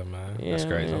love that, man. Yeah, that's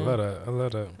crazy. Man. I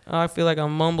love that. I feel like I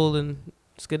mumbled and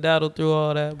skedaddled through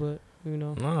all that, but you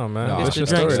know. No, man. It's the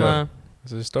drink slime.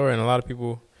 It's a story, and a lot of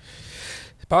people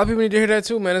need to hear that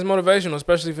too, man. It's motivational,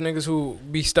 especially for niggas who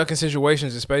be stuck in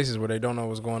situations and spaces where they don't know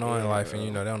what's going on in life,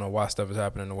 and they don't know why stuff is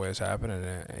happening the way it's happening,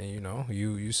 and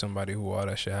you somebody who all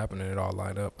that shit happening, it all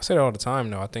lined up. I say that all the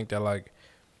time, though. I think that like.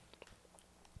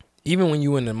 Even when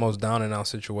you in the most down and out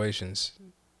situations,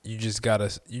 you just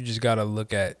gotta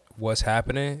look at what's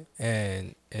happening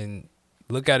and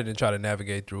look at it and try to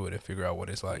navigate through it and figure out what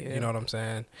it's like. Yeah. You know what I'm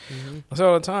saying? Mm-hmm. I say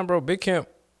all the time, bro. Big camp,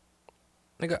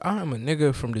 nigga. I am a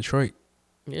nigga from Detroit.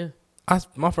 Yeah.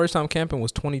 My first time camping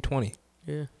was 2020.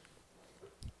 Yeah.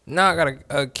 Now I got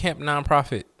a camp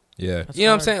nonprofit. Yeah. That's you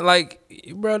know hard. What I'm saying?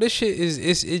 Like, bro, this shit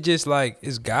is just like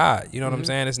it's God. You know what I'm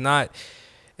saying?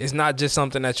 It's not just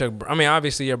something that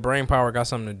obviously your brain power got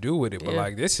something to do with it, but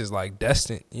like this is like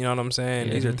destined. You know what I'm saying?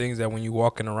 Yeah. These are things that when you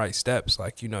walk in the right steps,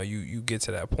 like, you get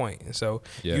to that point. And so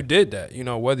you did that,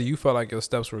 whether you felt like your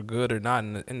steps were good or not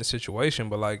in the situation,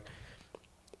 but like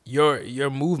your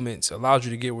movements allowed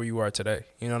you to get where you are today.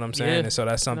 You know what I'm saying? Yeah. And so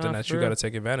that's something that you got to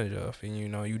take advantage of. And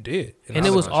you did. And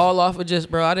it was all off of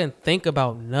just, bro, I didn't think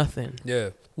about nothing.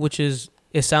 Yeah. Which is,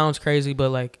 it sounds crazy, but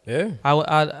like,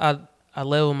 I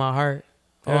level my heart.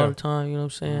 All the time, you know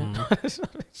what I'm saying? It's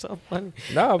so funny.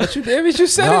 No, but you said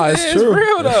it. It's true.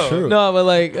 Real though. It's true. No, but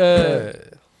like,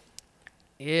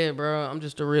 Yeah, bro. I'm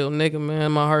just a real nigga,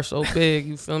 man. My heart's so big.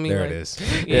 You feel me? There like, it is.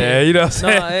 Yeah, you know what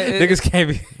I'm saying? Niggas can't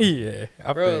be. Yeah,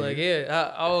 bro. Like,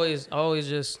 yeah, I always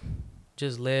just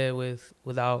led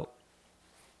without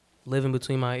living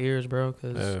between my ears, bro.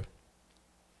 Cause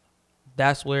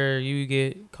that's where you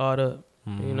get caught up.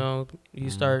 You know, you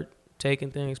start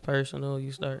taking things personal.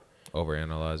 You start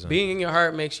overanalyzing. Being in your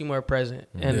heart makes you more present.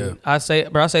 And I say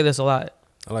this a lot.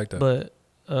 I like that. But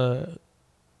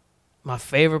my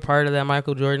favorite part of that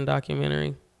Michael Jordan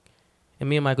documentary, and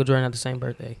me and Michael Jordan had the same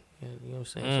birthday. You know what I'm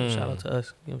saying? So shout out to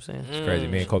us. You know what I'm saying? It's crazy.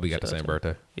 Me and Kobe got the same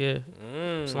birthday. Yeah.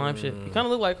 Slime shit. You kind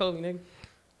of look like Kobe, nigga.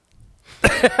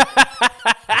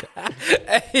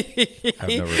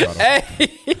 I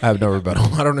have no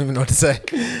rebuttal. I don't even know what to say.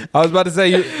 I was about to say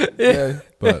you. Yeah,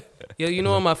 but yo, you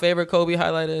know what my favorite Kobe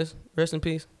highlight is? Rest in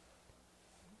peace.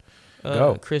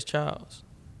 Go. Chris Childs,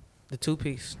 the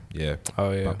 2-piece. Yeah.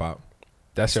 Oh yeah. Bop.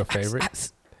 That's your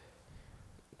favorite.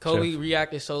 Kobe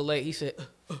reacted so late. He said,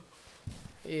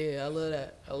 "Yeah, I love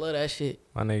that. I love that shit."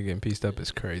 My nigga getting pieced up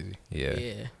is crazy. Yeah.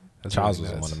 Yeah. Charles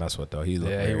was the one to mess with though. He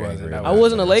looked he wasn't. I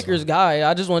wasn't a Lakers guy.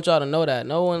 I just want y'all to know that.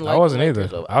 No one liked I wasn't the Lakers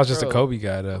either. over- I was just a Bro. Kobe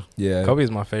guy though. Yeah. Kobe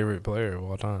is my favorite player of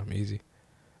all time. Easy.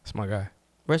 That's my guy.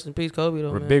 Rest in peace, Kobe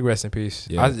though, man. Big rest in peace.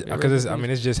 Yeah. Because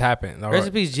it's just happened. Rest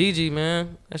in peace, Gigi,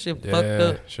 man. That shit fucked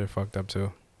up. Shit fucked up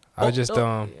too. I was just Yeah, come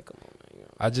on,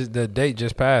 man. the date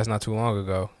just passed not too long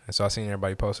ago, and so I seen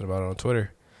everybody posting about it on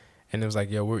Twitter, and it was like,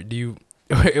 yo,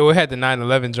 it had the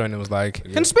 9/11 joint. It was like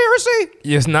Conspiracy.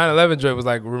 yes, 9/11 joint was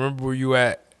like, remember where you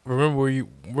at? Do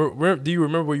you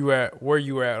remember where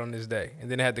you were at on this day? And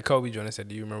then it had the Kobe joint that said,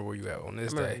 do you remember where you at on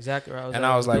this day? Exactly where I was. And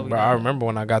I was like, bro, I remember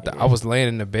when I got I was laying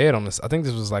in the bed on this. I think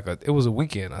this was it was a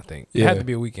weekend. I think it had to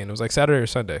be a weekend. It was like Saturday or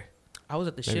Sunday. I was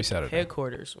at the Maybe ship Saturday.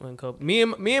 headquarters when Kobe. Me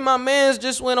and my mans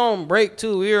just went on break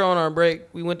too. We were on our break.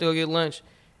 We went to go get lunch,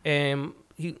 and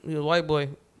he was a white boy,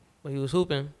 but he was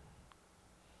hooping.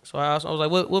 So I was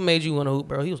like, what made you want to hoop,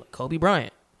 bro? He was like, Kobe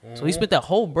Bryant. So we spent that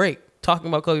whole break talking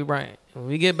about Kobe Bryant. When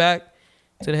we get back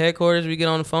to the headquarters, we get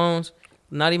on the phones.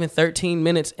 Not even 13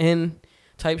 minutes in,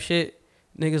 type shit.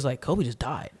 Niggas like, Kobe just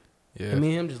died. Yeah. And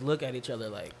me and him just look at each other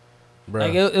like, Bro.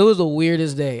 like it was the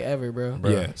weirdest day ever, bro.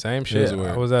 Yeah, same shit.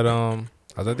 I was at the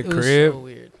It crib. was so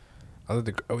weird. I was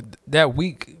at that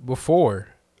week before.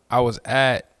 I was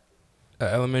at an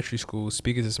elementary school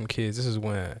speaking to some kids. This is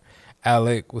when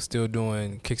Alec was still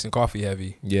doing Kicks and Coffee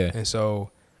Heavy. Yeah. And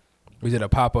so we did a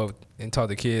pop up and taught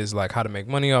the kids like how to make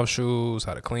money off shoes,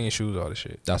 how to clean shoes, all this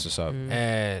shit. That's what's up.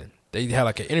 And they had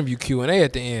like an interview Q&A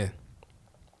at the end.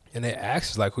 And they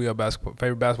asked us like who your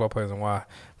favorite basketball players and why.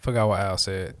 Forgot what Al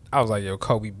said. I was like, yo,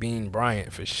 Kobe Bean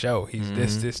Bryant for sure. He's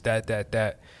this,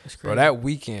 that. Bro, that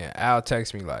weekend, Al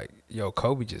texted me like, yo,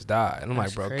 Kobe just died. And I'm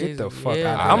like, bro, get the fuck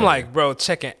out. I'm like, bro,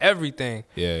 checking everything.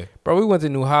 Yeah. Bro, we went to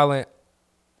New Holland.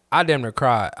 I damn near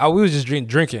cried. We was just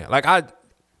drinking. Like, I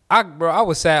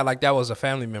was sad like that was a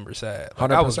family member sad. Like,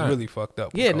 I was really fucked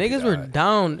up. Yeah, niggas were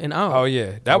down and out. Oh,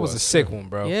 yeah. That was a sick one,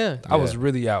 bro. Yeah. I was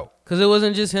really out. Because it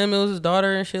wasn't just him, it was his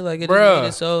daughter and shit. Like, it just made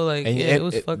it so, like, and it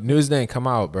was fucked. News didn't come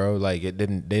out, bro. Like, they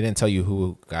didn't tell you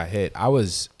who got hit. I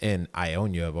was in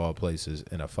Ionia, of all places,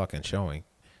 in a fucking showing.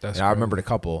 And I remember the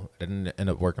couple. I didn't end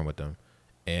up working with them.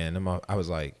 And I was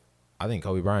like, I think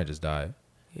Kobe Bryant just died.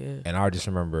 Yeah. And I just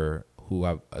remember who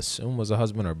I assume was a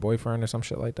husband or boyfriend or some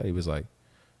shit like that. He was like,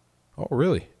 oh,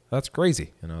 really? That's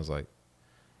crazy. And I was like,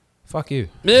 fuck you.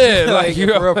 Yeah, like you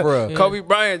for real. Kobe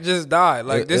Bryant just died.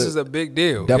 Like this is a big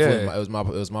deal. Definitely, it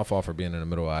was my fault for being in the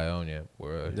middle of Ionia,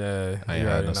 where I ain't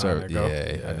had no service.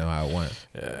 Yeah, I know how it went.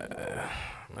 Yeah,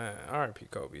 man. R.I.P.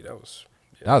 Kobe. That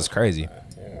was crazy.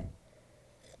 Yeah.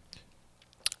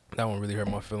 That one really hurt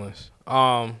my feelings.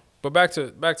 But back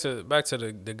to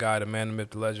the guy, the man, the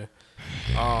myth, the legend.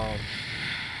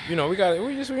 You know,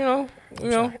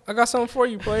 I got something for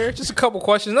you, player. Just a couple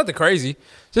questions, nothing crazy.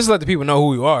 Just to let the people know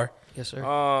who you are. Yes, sir.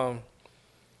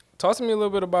 Talk to me a little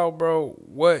bit about, bro,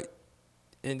 what,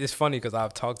 and it's funny because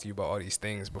I've talked to you about all these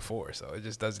things before, so it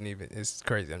just doesn't even, it's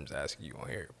crazy. I'm just asking you on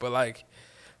here. But, like,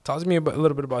 talk to me a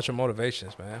little bit about your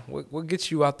motivations, man. What gets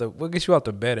you out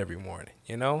the bed every morning,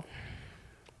 you know?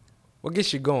 What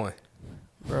gets you going?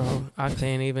 Bro, I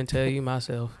can't even tell you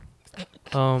myself.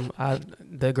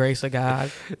 The grace of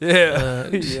God. Yeah.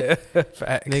 Yeah.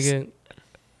 Facts. Nigga,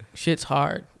 shit's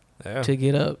hard to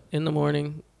get up in the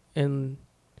morning, and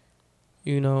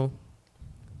you know,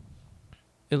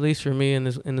 at least for me in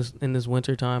this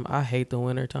winter time, I hate the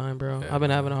winter time, bro. Yeah, I've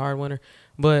been having a hard winter.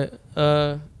 But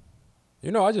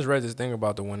you know, I just read this thing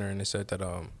about the winter and it said that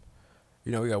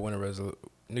we got winter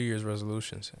New Year's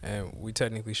resolutions, and we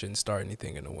technically shouldn't start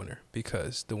anything in the winter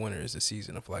because the winter is the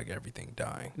season of like everything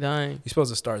dying. You're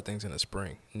supposed to start things in the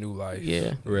spring, new life.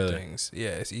 Yeah, really. Things. Yeah,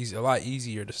 it's easy. A lot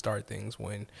easier to start things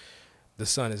when the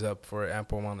sun is up for an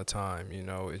ample amount of time. You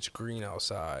know, it's green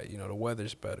outside. You know, the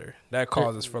weather's better. That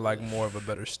causes for like more of a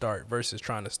better start versus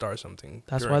trying to start something.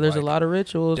 That's why there's like a lot of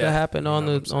rituals that happen on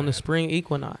the spring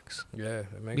equinox. Yeah,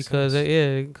 it makes because sense.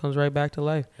 It comes right back to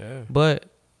life. Yeah, but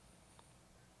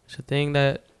it's a thing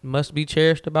that must be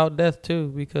cherished about death too,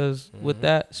 because with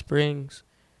that springs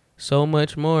so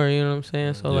much more. You know what I'm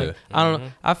saying? So like I don't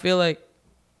know. I feel like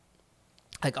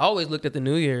I always looked at the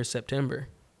New Year as September.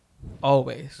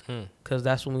 Always, because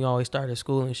that's when we always started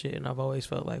school and shit. And I've always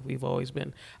felt like we've always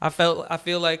been. I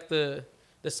feel like the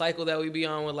cycle that we be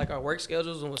on with like our work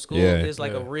schedules and with school is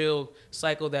like a real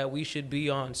cycle that we should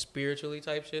be on spiritually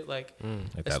type shit. Like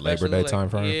that Labor Day time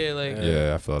frame. Yeah, like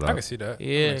I feel that. I can see that.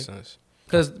 Yeah, that makes sense.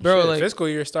 Because bro, like fiscal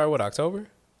year start what, October?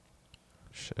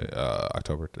 Shit,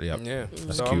 October. Yep. Yeah,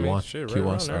 that's so, Q1. I mean, shit, right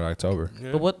Q1 start October.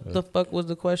 Yeah. But what the fuck was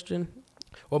the question?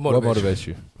 What motivates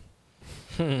you?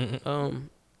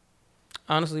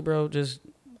 Honestly, bro, just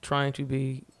trying to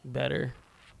be better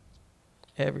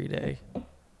every day.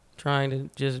 Trying to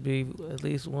just be at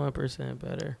least 1%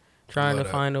 better. Trying to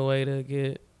find a way to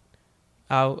get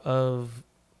out of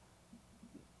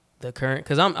the current,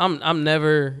 because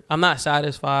I'm not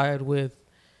satisfied with,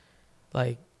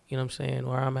 like, you know what I'm saying,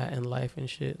 where I'm at in life and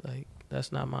shit. Like,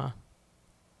 that's not my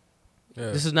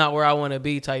this is not where I want to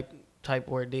be type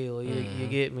ordeal. You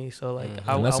get me? So like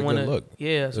I want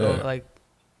to so like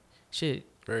shit,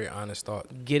 very honest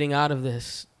thought, getting out of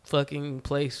this fucking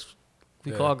place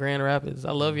we call Grand Rapids.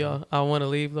 I love y'all. I want to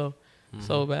leave though.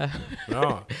 So bad.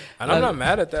 No, and I'm not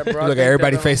mad at that, bro. Look at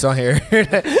everybody face on here,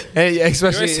 and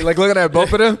especially like looking at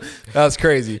both of them. That was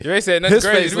crazy. You ain't saying his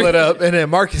crazy. face lit up, and then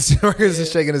Marcus is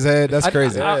shaking his head. That's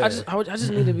crazy. I just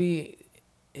need to be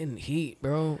in heat,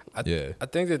 bro. I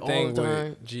think the thing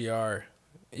with GR,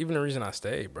 even the reason I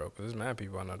stayed, bro, because there's mad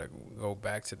people I know that go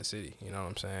back to the city. You know what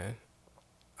I'm saying?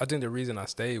 I think the reason I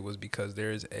stayed was because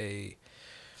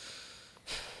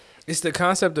it's the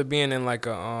concept of being in like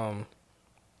a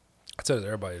I tell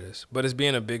everybody this, but it's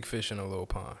being a big fish in a little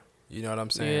pond. You know what I'm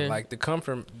saying? Yeah. Like to come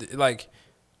from like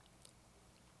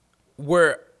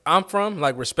where I'm from,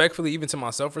 like respectfully, even to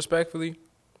myself respectfully,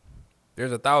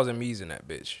 there's 1,000 me's in that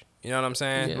bitch. You know what I'm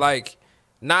saying? Yeah. Like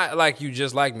not like you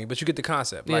just like me, but you get the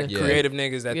concept. Like creative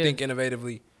niggas that think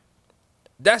innovatively.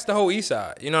 That's the whole East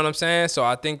Side. You know what I'm saying? So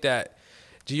I think that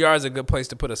GR is a good place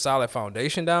to put a solid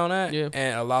foundation down at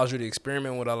and allows you to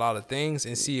experiment with a lot of things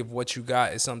and see if what you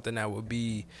got is something that would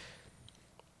be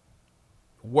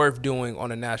worth doing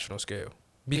on a national scale.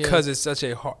 Because it's such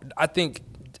a hard... I think,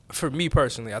 for me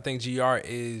personally, I think GR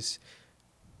is...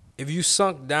 If you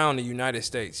sunk down the United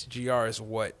States, GR is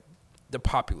what the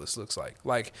populace looks like.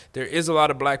 Like, there is a lot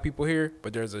of black people here,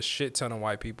 but there's a shit ton of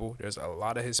white people. There's a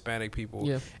lot of Hispanic people.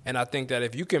 Yeah. And I think that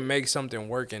if you can make something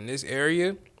work in this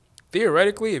area...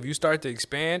 Theoretically, if you start to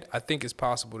expand, I think it's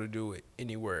possible to do it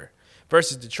anywhere.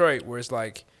 Versus Detroit, where it's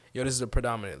like, yo, this is a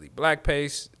predominantly black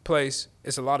place.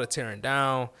 It's a lot of tearing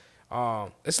down.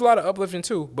 It's a lot of uplifting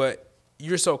too, but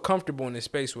you're so comfortable in this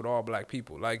space with all black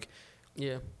people. Like,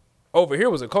 over here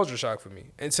was a culture shock for me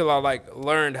until I like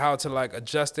learned how to like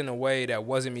adjust in a way that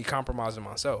wasn't me compromising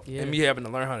myself and me having to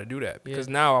learn how to do that. Because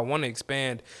now I want to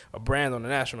expand a brand on a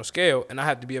national scale, and I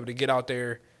have to be able to get out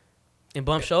there and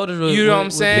bump shoulders with you know what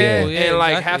I'm saying? People. And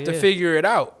like have to figure it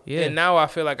out. Yeah. And now I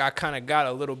feel like I kind of got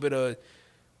a little bit of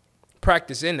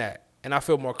practice in that. And I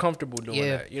feel more comfortable doing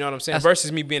that. You know what I'm saying?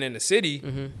 Versus me being in the city,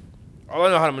 all I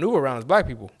know how to maneuver around is black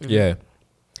people. Yeah.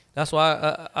 That's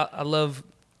why I loved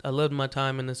my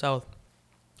time in the South,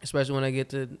 especially when I get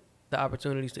to the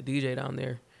opportunities to DJ down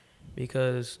there,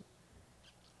 because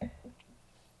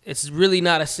it's really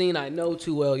not a scene I know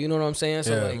too well. You know what I'm saying?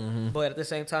 So like, but at the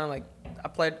same time, like I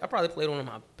probably played one of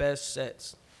my best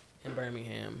sets in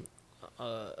Birmingham.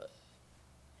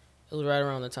 It was right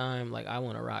around the time like I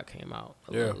Wanna Rock came out,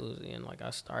 Uzi, and like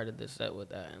I started this set with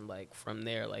that, and like from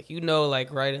there, like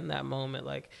like right in that moment,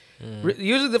 like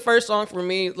usually the first song for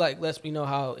me like lets me know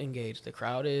how engaged the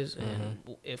crowd is,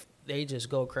 and if they just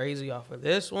go crazy off of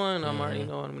this one, I'm already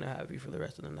knowing I'm gonna have you for the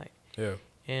rest of the night. Yeah,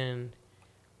 and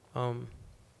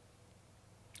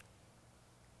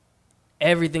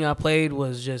everything I played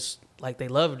was just like they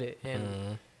loved it,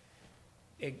 and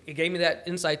it gave me that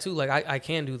insight too. Like I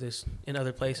can do this in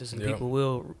other places, and people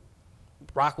will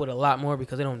rock with a lot more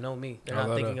because they don't know me. They're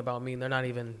not thinking about me. And they're not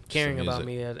even caring about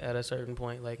me at a certain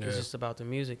point. Like it's just about the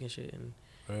music and shit. And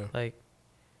like,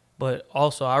 but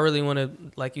also I really want to,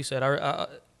 like you said, I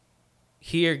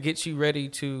here gets you ready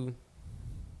to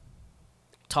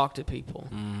talk to people,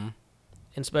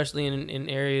 especially in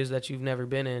areas that you've never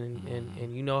been in,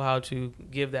 and you know how to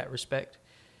give that respect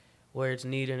where it's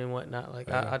needed and whatnot. Like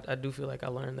I do feel like I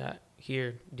learned that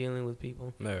here dealing with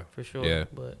people, for sure. Yeah.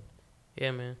 But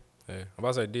yeah, man. Yeah, I'm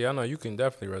about to say, D, I know you can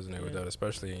definitely resonate with that,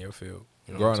 especially in your field.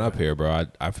 You know Growing up here, bro,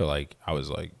 I feel like I was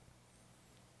like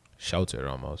sheltered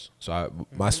almost. So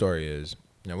my story is,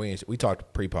 you know, we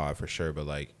talked pre-pod for sure, but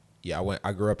like, yeah,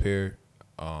 I grew up here,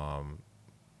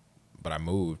 but I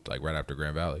moved like right after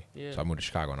Grand Valley. Yeah. So I moved to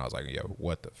Chicago, and I was like, yo,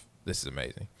 this is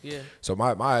amazing. Yeah. So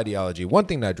my ideology, one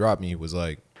thing that dropped me was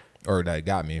like, or that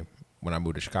got me when I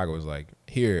moved to Chicago was like,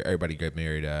 here everybody get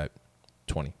married at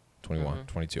 20. 21,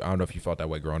 22. I don't know if you felt that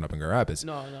way growing up in Grand Rapids.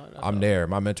 No. I'm there.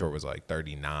 My mentor was like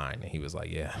 39, and he was like,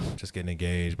 yeah, just getting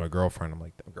engaged. My girlfriend, I'm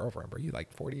like, girlfriend, bro, you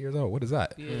like 40 years old. What is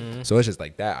that? Yeah. So it's just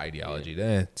like that ideology. Yeah.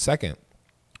 Then second,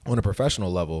 on a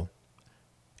professional level,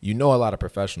 you know a lot of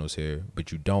professionals here,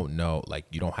 but you don't know, like,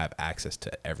 you don't have access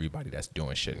to everybody that's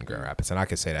doing shit in Grand Rapids. And I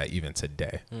can say that even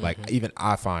today. Like, even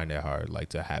I find it hard, like,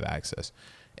 to have access.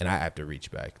 And I have to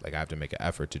reach back. Like, I have to make an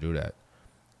effort to do that.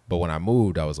 But when I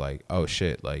moved, I was like, oh,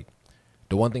 shit. Like,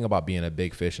 the one thing about being a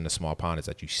big fish in a small pond is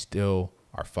that you still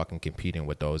are fucking competing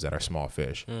with those that are small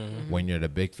fish. When you're the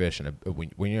big fish, and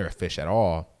when you're a fish at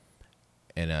all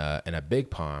in a big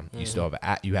pond, you still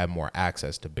have more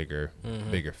access to bigger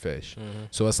fish.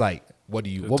 So it's like, what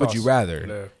would you rather?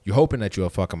 Yeah. You're hoping that you're a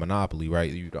fucking monopoly,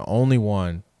 right? You're the only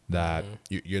one that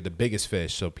you're the biggest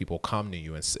fish, so people come to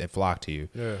you and flock to you.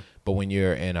 Yeah. But when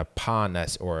you're in a pond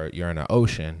or you're in an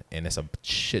ocean and it's a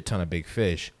shit ton of big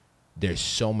fish, there's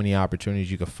so many opportunities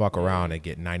you could fuck around and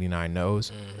get 99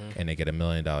 no's and they get $1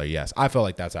 million yes. I feel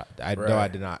like though I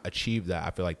did not achieve that,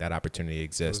 I feel like that opportunity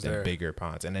exists in bigger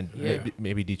ponds. And then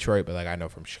maybe Detroit, but like I know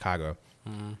from Chicago,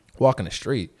 walking the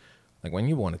street, like when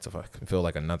you want it to fucking feel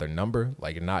like another number,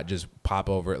 like not just pop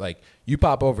over, like you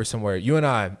pop over somewhere, you and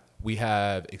I, we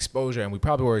have exposure, and we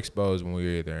probably were exposed when we were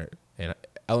either in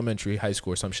elementary, high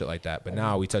school, or some shit like that. But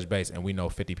now we touch base and we know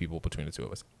 50 people between the two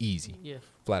of us. Easy. Yeah.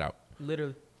 Flat out.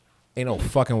 Literally. Ain't no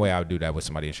fucking way I would do that with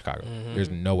somebody in Chicago. There's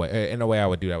no way. Ain't no way I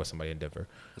would do that with somebody in Denver.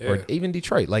 Or even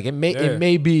Detroit. Like it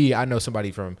may be, I know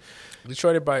somebody from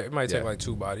Detroit, it might take like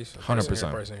two bodies.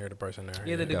 100%. Person here, the person there.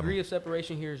 Yeah, the degree of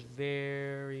separation here is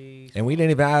very... And we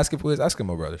didn't even ask if we was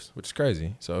Eskimo brothers, which is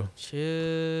crazy. So chill.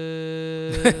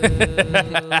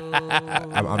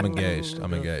 I'm engaged.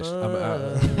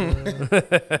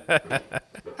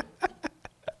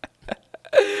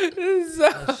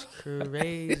 That's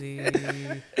crazy.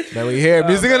 Man, we hear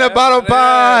music in the bottle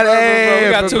pod. Hey,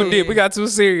 we got too deep. We got too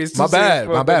serious. My bad.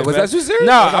 Was that too serious?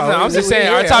 No, I'm just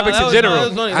saying our topics in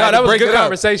general. No, that was good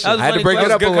conversation. I had to break it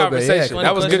up a little bit.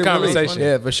 That was good conversation.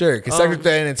 Yeah, for sure. Because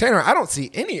Secretary Entertainer, I don't see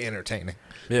any entertaining.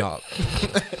 Yeah.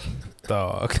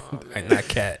 Dog. Not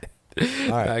cat. All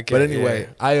right. But anyway,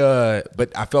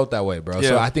 but I felt that way, bro. Yeah.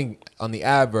 So I think on the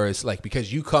adverse, like,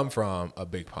 because you come from a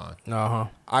big pond.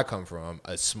 I come from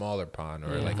a smaller pond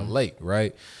or like a lake,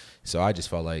 right? So I just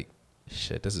felt like,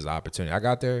 shit, this is an opportunity. I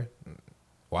got there,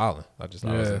 wilding. I just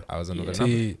thought I was another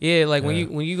number. Yeah, like when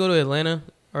you go to Atlanta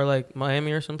or like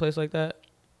Miami or someplace like that.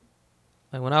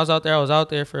 Like when I was out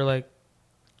there for like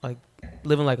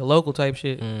living like a local type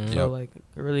shit. So like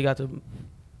I really got to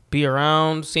be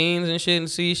around scenes and shit and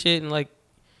see shit, and like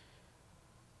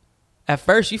at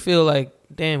first you feel like,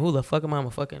 damn, who the fuck am I? I'm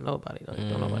a fucking nobody.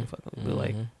 Don't nobody fucking be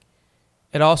like.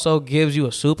 It also gives you a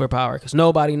superpower because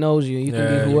nobody knows you. You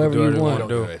can be whoever you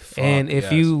want. And if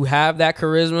you have that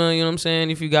charisma, you know what I'm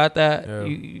saying? If you got that,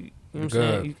 you know what I'm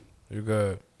saying? You're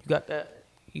good. You got that.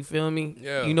 You feel me?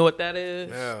 Yeah. You know what that is?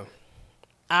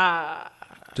 Yeah.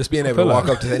 Just being able to walk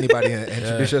up to anybody and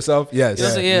introduce yourself. Yes.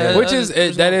 Yeah. Which is,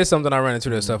 that is something I run into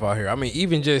that stuff out here. I mean,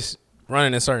 even just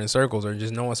running in certain circles or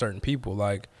just knowing certain people.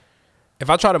 Like, if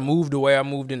I try to move the way I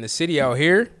moved in the city out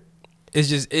here, it's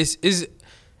just, it's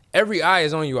every eye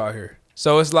is on you out here.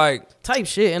 So it's like type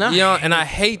shit, and I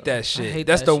hate that shit.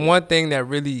 That's the one thing that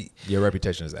really, your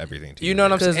reputation is everything to you. You know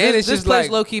what I'm saying? And it's just place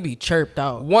like low key be chirped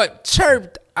out.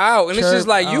 Chirped out, and it's just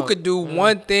like you could do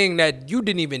one thing that you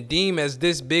didn't even deem as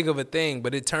this big of a thing,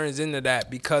 but it turns into that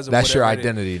because of that's your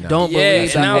identity now. Don't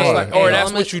believe and now it's like,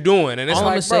 that's what you're doing, and it's all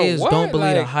like, I'm say is don't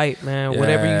believe the hype, man.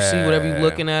 Whatever you see, whatever you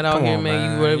looking at out here,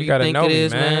 man, whatever you think it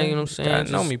is, man. You know what I'm saying?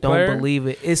 Just don't believe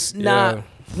it. It's not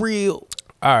real.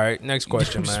 All right, next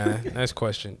question, man. Next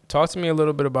question. Talk to me a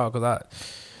little bit about, because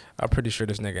I'm pretty sure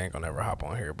this nigga ain't gonna ever hop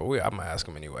on here, but I'm gonna ask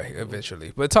him anyway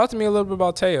eventually. But talk to me a little bit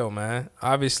about Teo, man.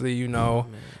 Obviously, you know,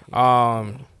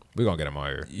 We're going to get him on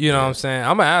here. You know what I'm saying?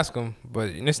 I'm going to ask him.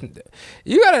 But listen,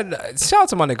 you got to shout out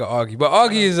to my nigga Augie. But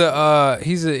Augie is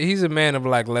he's a man of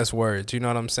like less words. You know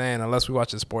what I'm saying? Unless we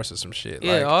watch the sports or some shit.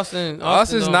 Yeah, like,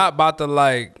 Austin's not about to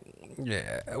like.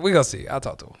 Yeah, we gonna see. I'll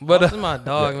talk to him. But Austin's my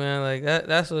dog, man. Like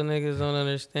that's what niggas don't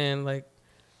understand. Like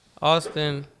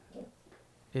Austin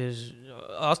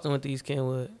went to East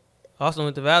Kenwood. Austin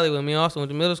went to Valley with me. Austin went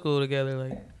to middle school together.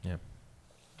 Like, yeah,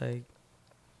 like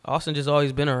Austin just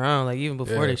always been around. Like even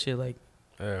before this shit. Like,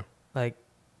 like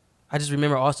I just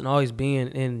remember Austin always being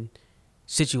in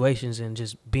situations and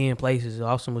just being places.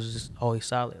 Austin was just always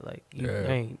solid. Like you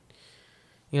ain't.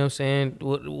 You know what I'm saying?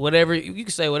 Whatever you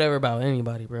can say whatever about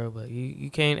anybody, bro, but you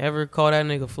can't ever call that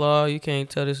nigga flaw. You can't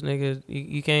tell this nigga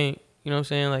you can't. You know what I'm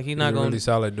saying? Like he's not a really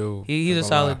solid dude. He's a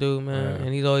solid dude, man,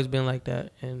 and he's always been like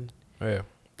that. And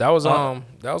that was one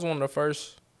of the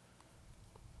first.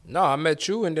 No, I met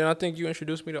you, and then I think you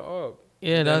introduced me to Og.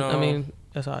 Yeah, I mean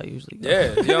that's how I usually go.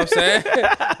 Yeah, you know what I'm saying?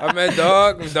 I met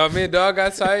Dog. Me and Dog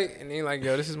got tight, and he like,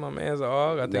 yo, this is my man's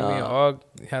Og. I think me and Og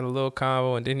had a little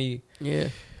convo, and then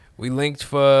we linked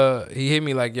he hit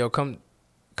me like, yo, come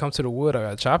to the wood. I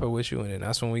got to chop it with you. And then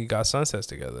that's when we got Sunsets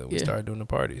together. We started doing the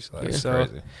parties. Like, so,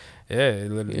 crazy. Yeah, it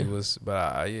literally was. But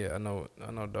I know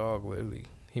Dog literally,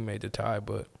 he made the tie.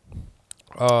 But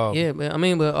but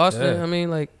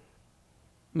Austin, like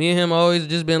me and him always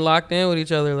just been locked in with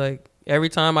each other. Like every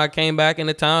time I came back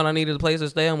into town, I needed a place to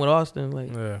stay. I'm with Austin.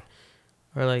 Like,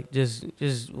 or like just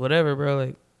whatever, bro.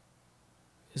 Like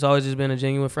it's always just been a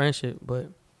genuine friendship. But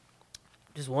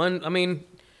just one, I mean,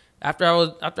 after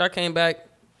I came back,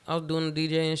 I was doing the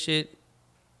DJ and shit,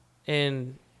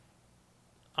 and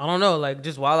I don't know, like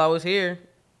just while I was here,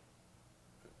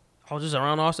 I was just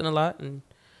around Austin a lot, and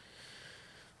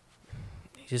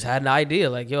he just had an idea,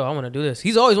 like, yo, I want to do this.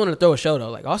 He's always wanted to throw a show though.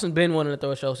 Like Austin been wanting to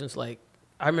throw a show since like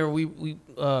I remember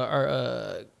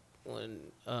when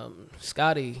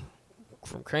Scotty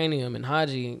from Cranium and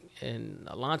Haji and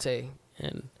Alante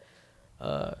and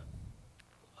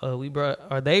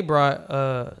they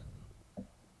brought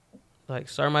like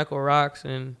Sir Michael Rocks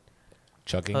and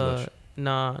Chuck English.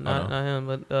 Not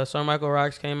him, but Sir Michael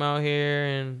Rocks came out here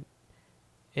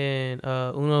and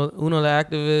Uno the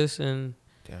Activist, and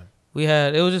we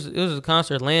had it was a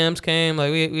concert. Lambs came,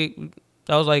 like we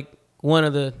that was like one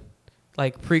of the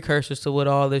like precursors to what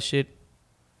all this shit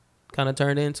kind of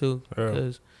turned into,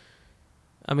 because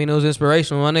I mean it was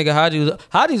inspirational. My nigga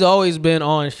Haji's always been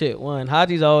on shit.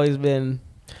 Haji's always been.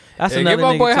 That's another give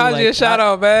my boy Haji like, a shout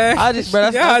out, man. Haji, bro,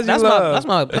 that's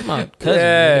my cousin.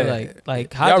 Yeah.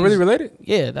 Like Haji's, y'all really related?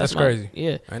 Yeah, that's crazy.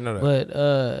 Yeah, I know that.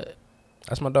 But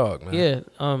that's my dog, man. Yeah.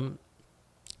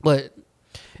 But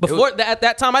before at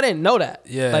that time, I didn't know that.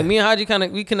 Yeah. Like me and Haji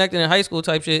we connected in high school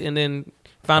type shit, and then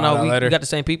found out we got the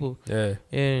same people. Yeah.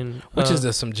 And which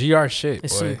is some GR shit,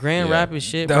 it's boy. some Grand Rapids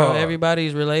shit, bro.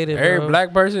 Everybody's related, bro. Every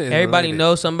black person is everybody related.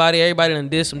 knows somebody. Everybody done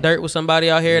did some dirt with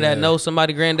somebody out here that knows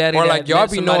somebody granddaddy. Or like y'all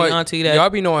be knowing auntie that, y'all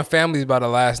be knowing families by the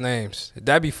last names.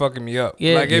 That be fucking me up.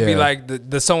 Yeah. Like it'd be like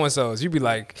the so and so's. You be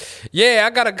like, yeah, I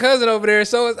got a cousin over there.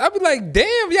 So I'd be like,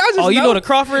 damn, y'all just you know the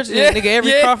Crawfords? Yeah, nigga,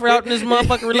 every Crawford out in this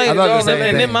motherfucker related.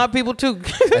 And then my people too.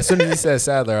 As soon as he said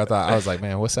Sadler, I was like,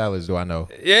 man, what Sadlers do I know?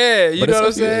 Yeah, you know what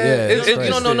I'm saying? Yeah, you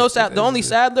don't know no Sadler.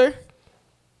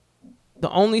 The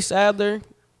only Sadler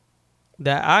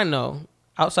that I know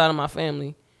outside of my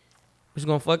family was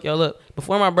gonna fuck y'all up.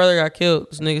 Before my brother got killed,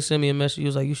 this nigga sent me a message. He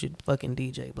was like, you should fucking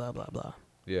DJ, blah, blah, blah.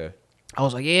 Yeah. I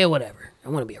was like, yeah, whatever. I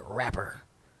want to be a rapper.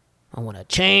 I want a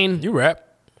chain. You rap.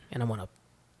 And I want a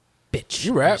bitch.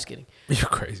 You rap. I'm just kidding. You're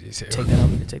crazy as hell.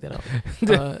 Take that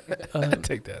out.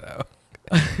 Take that out.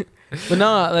 But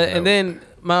no, and then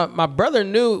my brother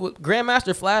knew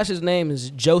Grandmaster Flash's name is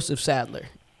Joseph Sadler.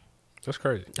 That's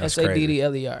crazy.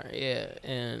 Saddler. Yeah.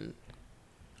 And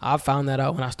I found that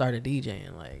out when I started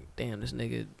DJing. Like, damn, this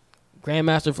nigga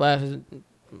Grandmaster Flash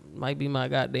might be my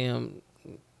goddamn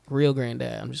real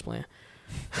granddad. I'm just playing.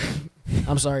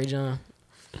 I'm sorry, John.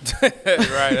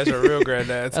 Right, that's a real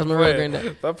granddad. That's my real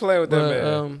granddad. Stop playing with that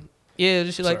man. Yeah,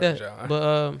 just shit like that. John.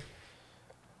 But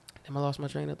damn, I lost my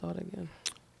train of thought again.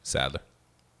 Sadler.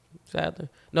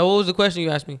 No, what was the question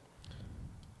you asked me?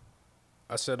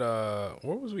 I said,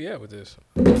 where was we at with this?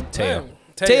 Teo.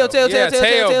 Teo.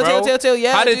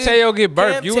 Yeah, how did Teo get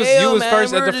birthed? You was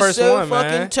first at the first one, man.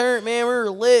 Fucking turnt, man. We were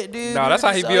lit, dude. No, that's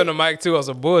how he be on the mic too. On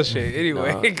some bullshit.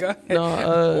 Anyway,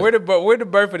 where the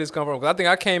birth of this come from? Because I think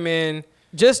I came in.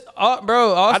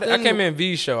 Bro, Austin. I came in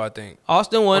V's show, I think.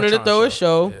 Austin wanted to throw a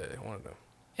show. Yeah, he wanted to.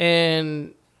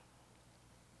 And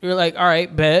we were like, all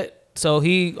right, bet. So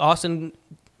Austin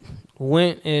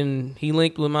went and he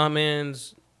linked with my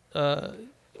man's,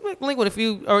 linked with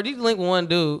one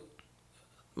dude.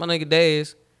 my nigga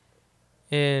Days,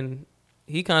 and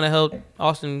he kind of helped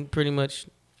Austin pretty much,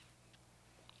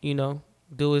 you know,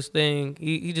 do his thing.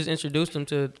 He just introduced him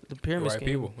to the pyramid scheme.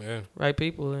 People, yeah. Right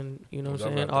people, and you know what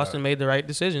I'm saying? Austin made the right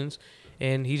decisions,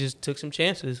 and he just took some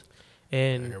chances.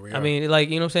 And I mean, like,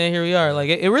 you know what I'm saying? Here we are. Like,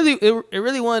 it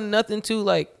really wasn't nothing too,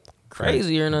 like,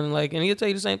 crazy or nothing. Like, and he'll tell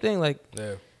you the same thing. Like,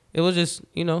 it was just,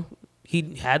 you know,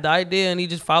 he had the idea and he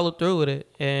just followed through with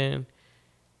it. And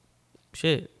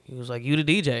shit, he was like, you the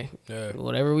DJ. Yeah.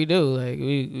 Whatever we do, like,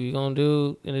 we gonna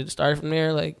do. And it started from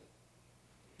there, like,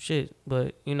 shit.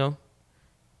 But, you know,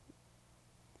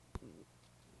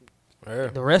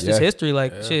 the rest is history.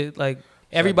 Like, shit, like,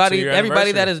 everybody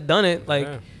that has done it, like,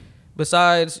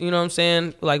 besides, you know what I'm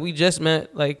saying, like, we just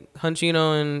met, like,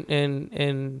 Hunchino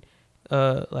and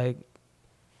like,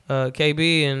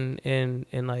 KB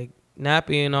and like,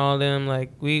 Nappy and all them,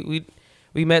 like, we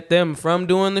met them from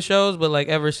doing the shows, but, like,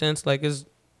 ever since, like, it's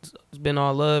been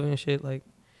all love and shit, like,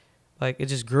 it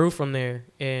just grew from there,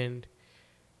 and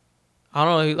I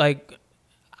don't know, like,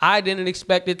 I didn't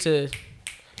expect it to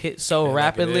hit so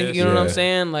rapidly, you know what I'm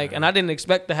saying, like, and I didn't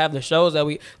expect to have the shows that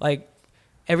we, like,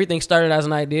 everything started as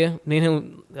an idea. Me and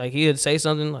him, like, he would say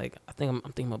something like, I'm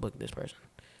thinking about booking this person.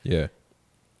 Yeah.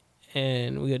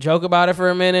 And we would joke about it for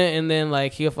a minute, and then,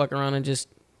 like, he'll fuck around and just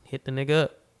hit the nigga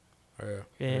up. Yeah.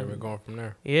 And we're going from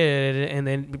there. Yeah, and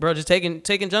then, bro, just taking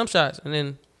jump shots. And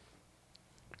then,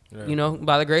 you know,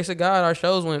 by the grace of God, our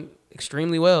shows went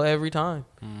extremely well every time.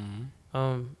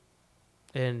 Mm-hmm.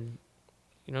 And,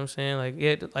 you know what I'm saying? Like,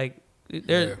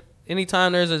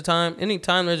 anytime there's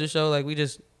a show, like,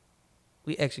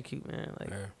 we execute, man.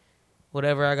 Like,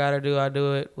 whatever I gotta do, I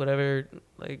do it. Whatever,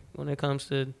 like, when it comes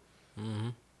to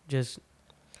just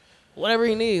whatever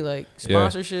you need, like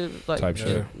sponsorship, like type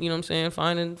shit. You know what I'm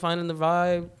saying? Finding the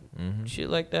vibe, shit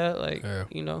like that. Like,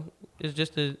 you know,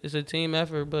 it's a team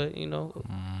effort, but, you know,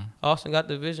 Austin got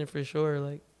the vision for sure.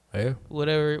 Like,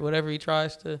 whatever he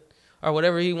tries to, or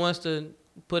whatever he wants to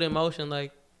put in motion,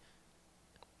 like,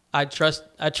 I trust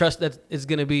that it's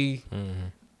gonna be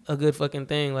a good fucking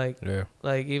thing. Like,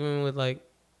 like, even with, like,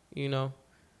 you know,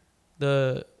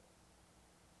 I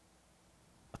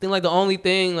think, like, the only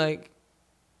thing, like,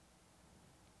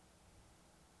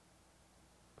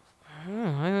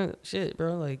 shit,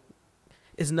 bro, like,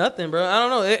 it's nothing, bro. I don't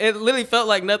know. It literally felt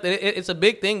like nothing. It's a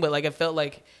big thing, but, like, it felt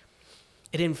like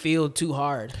it didn't feel too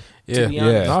hard. To be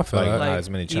honest. I felt like not as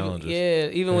many challenges.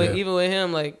 Even with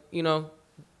him, like, you know,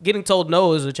 getting told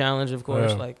no is a challenge, of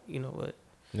course. Like, you know, but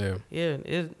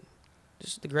it's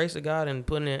just the grace of God and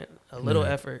putting in a little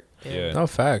effort. No,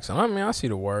 facts. I mean, I see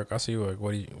the work. I see, like,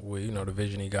 what you know, the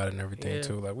vision he got and everything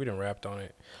too. Like, we done rapped on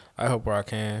it. I hope where I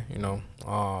can, you know.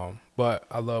 But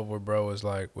I love what bro is,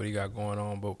 like, what he got going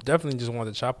on. But definitely just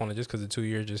wanted to chop on it just because the 2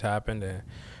 years just happened, and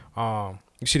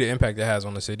you see the impact it has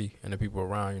on the city and the people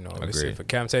around. You know, if a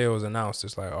Camp Teo is announced,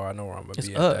 it's like, oh, I know where I'm gonna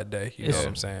be at that day. You know what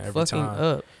I'm saying? Every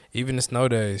time, even the snow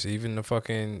days, even the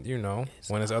fucking, you know,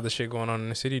 when there's other shit going on in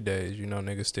the city days, you know,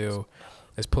 niggas still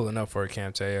is pulling up for a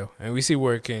Camp Teo, and we see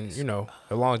where it can, you know,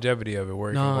 the longevity of it,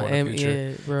 where it can go in the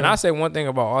future. And I say one thing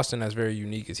about Austin that's very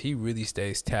unique is he really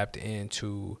stays tapped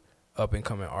into up and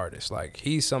coming artists. Like,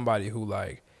 he's somebody who,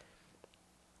 like,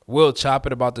 will chop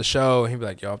it about the show, and he'll be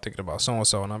like, yo, I'm thinking about so and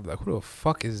so, and I'll be like, who the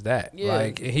fuck is that?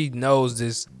 Like, he knows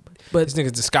this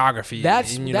nigga's discography.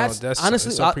 That's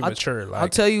honestly so premature. I'll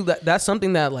tell you that's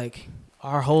something that, like,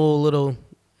 our whole little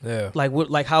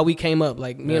like how we came up,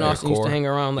 like, me and Austin used to hang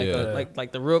around, like,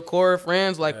 like the real core of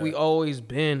friends, like, we always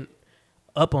been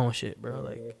up on shit, bro.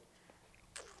 Like,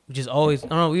 we just always, I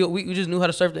don't know, we just knew how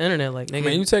to surf the internet, like, nigga.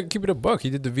 I mean, keep it a buck. He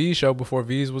did the V show before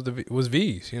V's was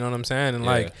V's. You know what I'm saying? And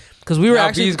like, because we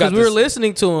were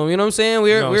listening to him. You know what I'm saying?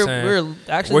 We were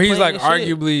actually where he's like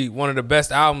arguably one of the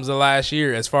best albums of last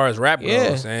year as far as rap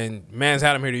goes. And man's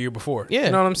had him here the year before. Yeah,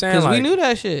 you know what I'm saying? Because we knew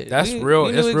that shit. That's real.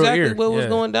 We knew exactly what was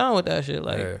going down with that shit.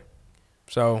 Like,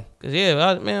 so because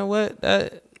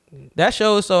that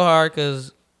show was so hard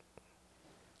because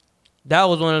that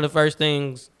was one of the first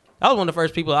things. I was one of the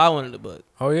first people I wanted to book.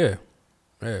 Oh, yeah.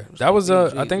 Yeah. That was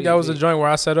I think that was a joint where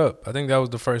I set up. I think that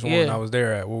was the first one I was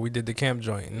there at, where we did the camp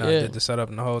joint. And I did the setup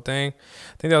and the whole thing.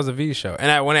 I think that was a V show.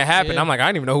 And when it happened, I'm like, I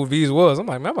didn't even know who V's was. I'm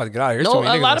like, man, I'm about to get out of here. No,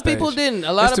 a lot of people didn't.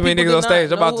 A lot of people niggas on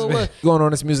stage. Going on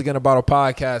this Music in a Bottle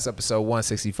podcast, episode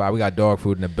 165. We got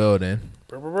Dogfood in the building.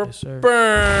 Yes, sir.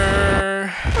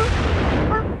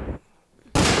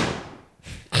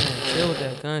 Chill with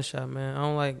that gunshot, man.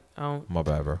 I don't. My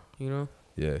bad, bro. You know?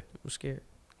 Yeah.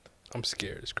 I'm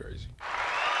scared. It's crazy.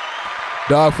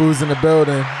 Dogfood's in the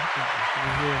building. We here,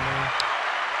 man.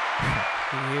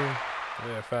 We here.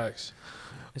 Yeah, facts.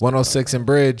 106 in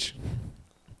Bridge.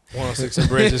 106 and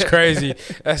Bridge is crazy.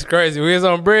 That's crazy. We was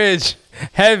on Bridge.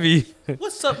 Heavy.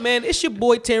 What's up, man? It's your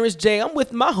boy Terrence J. I'm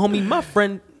with my homie, my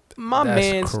friend, my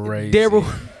man, Daryl.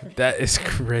 That is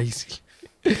crazy.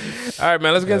 All right,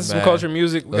 man. Let's get into some culture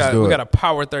music. We got a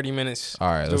power 30 minutes. All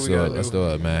right, let's do it. Let's do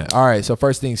it, man. All right, so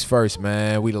first things first,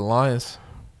 man. We the Lions.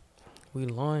 We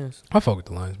the Lions. I fuck with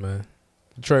the Lions, man.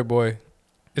 Detroit boy.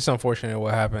 It's unfortunate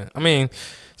what happened. I mean,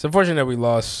 it's unfortunate that we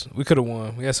lost. We could have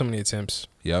won. We had so many attempts.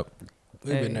 Yep.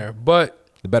 We've been there. But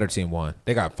the better team won.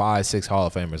 They got 5-6 Hall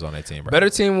of Famers on their team, right? Better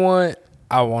team won.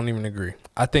 I won't even agree.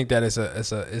 I think that it's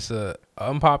a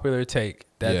unpopular take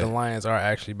that the Lions are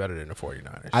actually better than the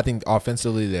 49ers. I think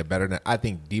offensively they're better than. I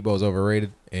think Debo's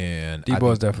overrated, and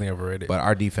Debo's definitely overrated. But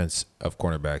our defense of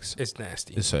cornerbacks, it's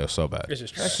nasty. It's so bad. It's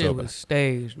just that shit was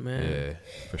staged, man. Yeah,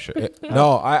 for sure.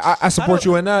 No, I support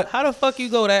you in that. How the fuck you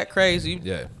go that crazy?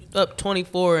 Yeah. Up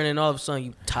 24 and then all of a sudden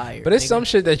you tired. But it's some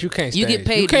shit that you can't. You get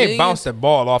paid. You can't bounce the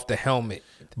ball off the helmet.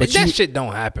 But that shit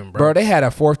don't happen, bro. Bro, they had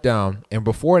a fourth down, and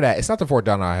before that, it's not the fourth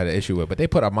down I had an issue with, but they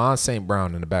put Amon St.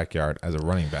 Brown in the backyard as a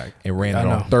running back and ran it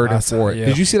on 3rd and 4th. Yeah.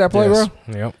 Did you see that play, bro?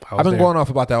 Yep. I've been going off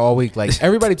about that all week. Like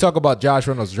everybody talk about Josh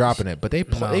Reynolds dropping it, but they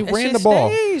ran the ball.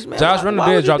 Josh Reynolds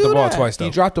did drop the ball twice, though.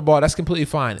 He dropped the ball. That's completely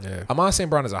fine. Yeah. Amon St.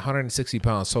 Brown is 160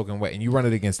 pounds soaking wet, and you run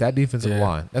it against that defensive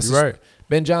line. That's right.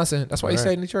 Ben Johnson. That's why he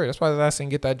stayed in Detroit. That's why the last thing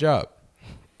get that job.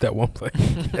 That one play.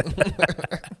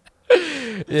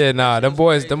 Yeah, nah, them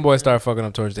boys started fucking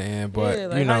up towards the end,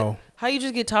 but you know how you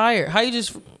just get tired? How you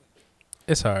just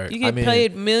it's hard. You get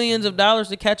paid millions of dollars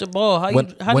to catch a ball. How do you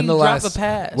drop a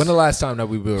pass? When the last time that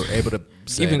we were able to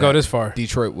even go this far?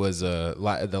 Detroit was the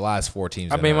last 4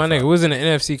 teams. I mean, my nigga, it was in the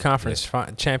NFC Conference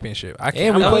Championship.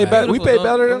 And we played better. We played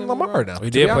better than Lamar now. We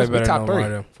did play better than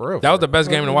Lamar. For real. That was the best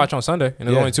game to watch on Sunday, and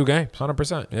there's only 2 games.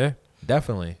 100%. Yeah,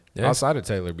 definitely. Outside of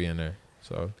Taylor being there,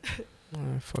 so.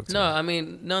 No, I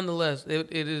mean, nonetheless,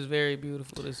 it is very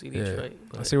beautiful to see Detroit.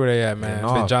 I see where they at, man.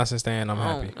 Ben Johnson staying, I'm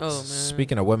happy. Oh, man.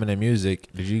 Speaking of women in music,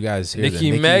 did you guys hear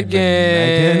Nicki Megan?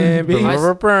 I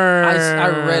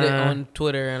read it on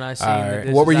Twitter and I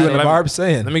seen what were you in the barb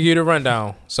saying? Let me give you the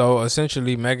rundown. So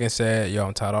essentially, Megan said, "Yo,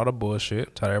 I'm tired of all the bullshit.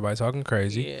 I'm tired of everybody talking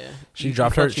crazy." Yeah, she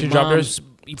dropped her.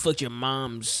 You fucked your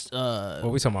mom's. What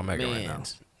we talking about Megan right now?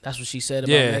 That's what she said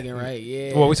about Megan, right?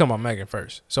 Yeah. Well, we talking about Megan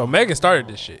first. So Megan started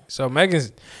this shit. So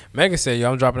Megan said,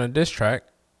 "Yo, I'm dropping a diss track.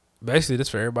 Basically, this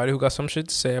for everybody who got some shit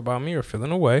to say about me or feeling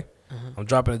away. I'm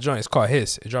dropping a joint. It's called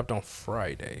Hiss. It dropped on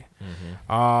Friday.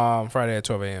 Friday at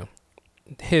 12 a.m.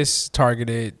 Hiss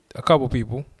targeted a couple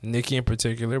people, Nicki in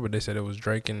particular, but they said it was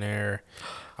Drake in there.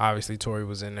 Obviously, Tory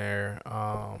was in there.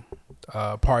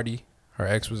 Party. Her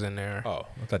ex was in there. Oh,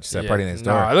 I thought you said Party Next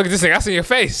Door. Look at this thing. I see your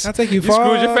face. I'll take you far.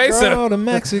 Screwed your face up to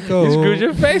Mexico. You screwed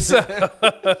your face up.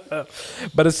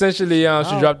 But essentially,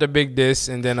 she dropped a big diss,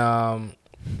 and then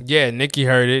Nicki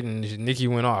heard it, and Nicki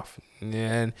went off.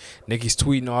 And Nicki's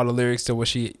tweeting all the lyrics to what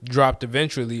she dropped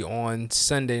eventually on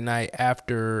Sunday night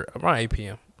after around 8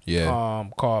 p.m. Yeah.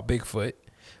 Called Bigfoot,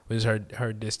 which is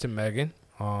her diss to Megan.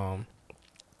 So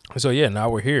now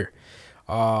we're here.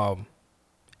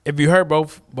 If you heard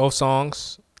both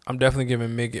songs, I'm definitely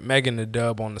giving Megan the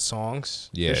dub on the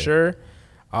songs for sure.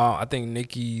 I think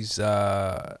Nicki's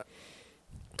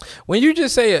when you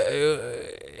just say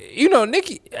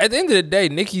Nicki, at the end of the day,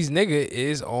 Nicki's nigga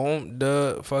is on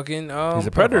the fucking he's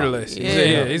a predator list.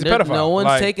 Yeah, he's a pedophile. No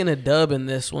one's taking a dub in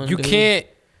this one. You can't.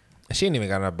 She ain't even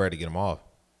got enough bread to get him off.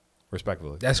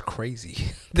 Respectfully, that's crazy.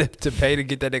 to pay to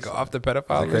get that nigga off the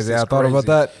pedophile list. Crazy. I thought about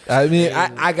that. I mean,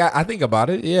 I think about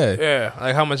it. Yeah.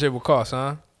 Like how much it would cost,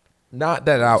 huh? Not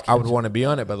that I would want to be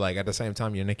on it, but like at the same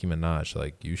time, you're Nicki Minaj.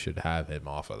 Like you should have him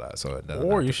off of that. So it doesn't.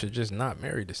 Or you should just not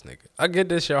marry this nigga. I get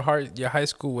this, your high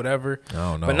school, whatever.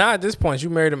 No. But not at this point. You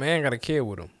married him and got a kid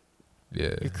with him.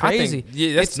 Yeah, you're crazy.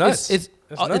 That's nuts.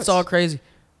 It's all crazy.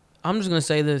 I'm just gonna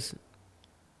say this.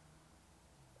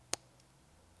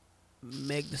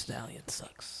 Meg Thee Stallion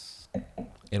sucks.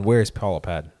 And where's Paula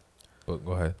Patton? But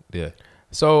go ahead. Yeah.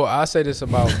 So I say this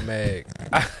about Meg.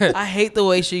 I hate the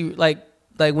way she like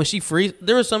when she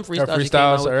there was some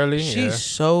freestyles early. She's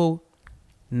so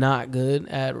not good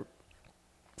at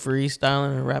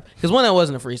freestyling and rap. Because one that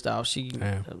wasn't a freestyle.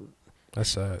 That's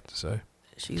sad to say.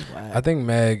 She's whack. I think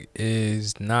Meg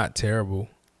is not terrible.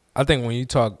 I think when you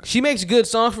talk, she makes good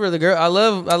songs for the girl. I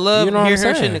love hearing her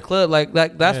shit in the club. Like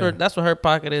that's what her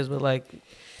pocket is. But like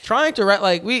trying to rap,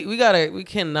 like we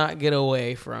cannot get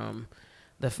away from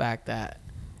the fact that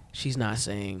she's not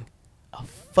saying a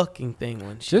fucking thing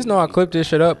when she just know I clipped this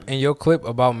shit up, and your clip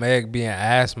about Meg being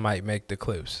ass might make the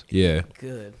clips. Yeah,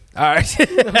 good. All right.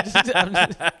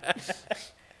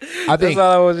 That's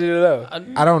all I want you to know.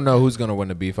 I don't know who's gonna win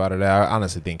the beef out of that. I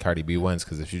honestly think Cardi B wins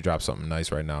because if she drops something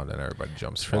nice right now, then everybody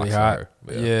jumps really hot.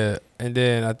 Her. Yeah, and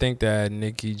then I think that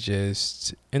Nicki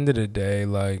just end of the day,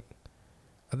 like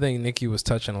I think Nicki was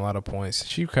touching a lot of points.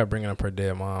 She kept bringing up her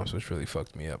dead moms, which really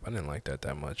fucked me up. I didn't like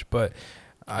that much, but.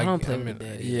 I don't play with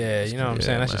daddy. Yeah, you know what I'm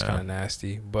saying? That's just kind of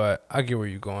nasty. But I get where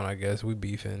you're going, I guess. We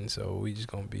beefing, so we just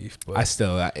going to beef. But I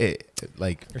still,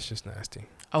 it's just nasty.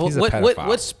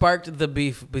 What sparked the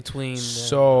beef between them?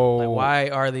 So, like, why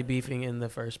are they beefing in the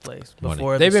first place?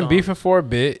 Before they've been beefing for a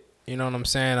bit. You know what I'm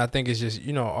saying? I think it's just,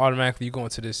 automatically you go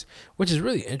into this, which is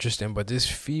really interesting, but this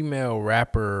female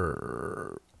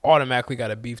rapper automatically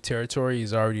got a beef territory.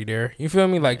 He's already there. You feel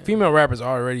me? Like, female rappers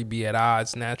already be at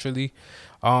odds naturally.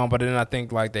 But then I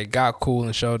think like they got cool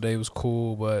and showed they was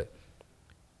cool. But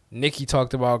Nicki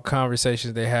talked about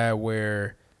conversations they had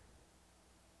where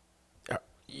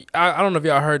I don't know if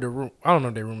y'all heard I don't know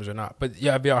if they're rumors or not. But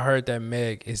yeah, if y'all heard that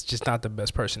Meg is just not the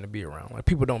best person to be around. Like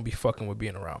people don't be fucking with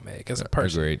being around Meg as a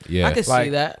person. Agreed. Yeah, I can see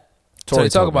that. Tory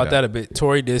talk about that a bit.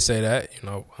 Tory did say that.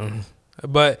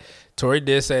 But Tory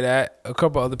did say that. A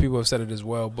couple other people have said it as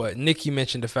well. But Nicki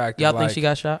mentioned the fact that y'all think she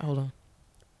got shot? Hold on.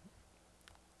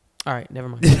 All right, never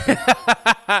mind.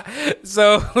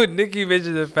 So Nicki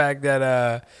mentioned the fact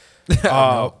that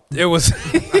it was.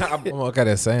 I'm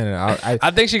okay at saying it. I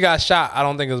think she got shot. I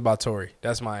don't think it was about Tory.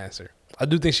 That's my answer. I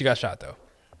do think she got shot though.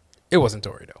 It wasn't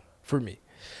Tory though, for me.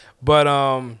 But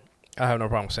I have no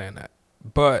problem saying that.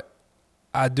 But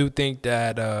I do think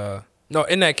that no,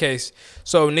 in that case.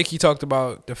 So Nicki talked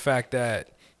about the fact that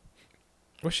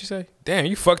what'd she say? Damn,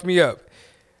 you fucked me up.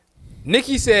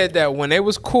 Nicki said that when they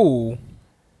was cool.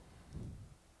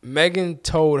 Megan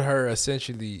told her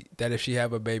essentially that if she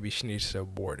have a baby, she needs to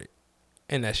abort it,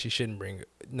 and that she shouldn't bring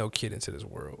no kid into this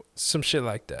world. Some shit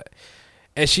like that.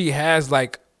 And she has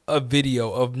like a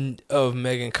video of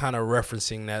Megan kind of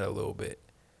referencing that a little bit,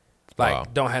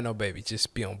 like don't have no baby,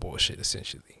 just be on bullshit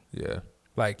essentially. Yeah,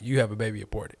 like you have a baby,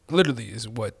 abort it. Literally is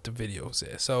what the video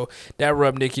says. So that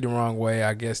rubbed Nicki the wrong way.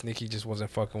 I guess Nicki just wasn't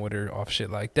fucking with her off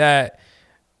shit like that.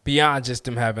 Beyond just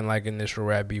them having like initial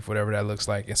rap beef, whatever that looks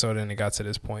like. And so then it got to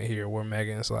this point here where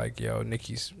Megan's like, yo,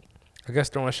 Nicki's, I guess,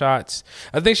 throwing shots.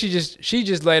 I think she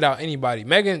just laid out anybody.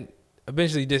 Megan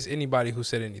eventually dissed anybody who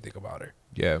said anything about her.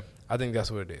 Yeah. I think that's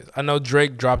what it is. I know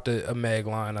Drake dropped a Meg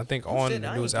line, I think, on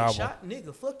the newest album. Shot,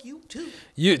 nigga, fuck you too.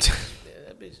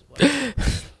 That bitch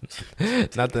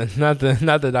not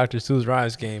the Dr. Seuss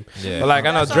rhymes game. Yeah. But like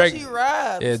I know Drake.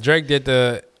 Yeah, Drake did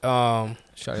the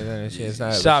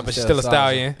shot, but she's still a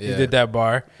stallion. Yeah. He did that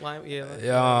bar.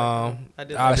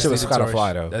 That shit was kind of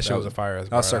fly though. That shit was a fire ass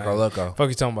bar. I'll circle loco. Fuck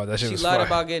you talking about? That shit was fire. She lied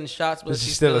about getting shots, but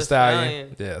she's still a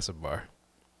stallion. Yeah, that's a bar.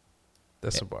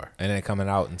 That's a bar. And then coming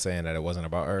out and saying that it wasn't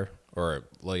about her, or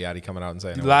Lil Yachty coming out and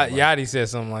saying Yachty said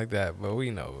something like that, but we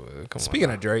know.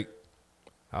 Speaking of Drake,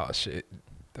 oh shit,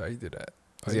 how you did that?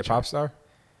 Is he a pop star?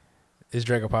 Is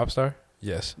Drake a pop star?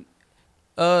 Yes.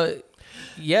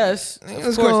 Yes,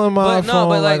 of course. My phone,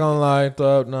 but like on light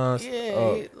up,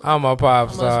 I'm a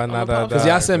pop star. Because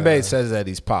Yasin Bey says that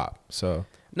he's pop. So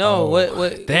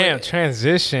what? Damn,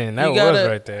 transition. That was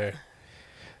right there.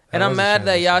 And I'm mad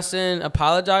that Yasin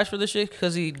apologized for the shit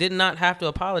because he did not have to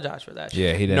apologize for that shit.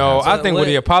 Yeah, he didn't. No, I think what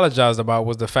he apologized about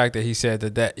was the fact that he said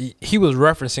that he was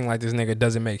referencing like this nigga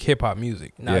doesn't make hip hop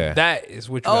music. Now that is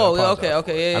what you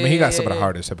okay. Yeah, I mean, he got some of the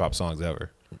hardest hip hop songs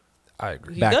ever. I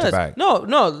agree. Back to back. No,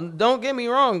 don't get me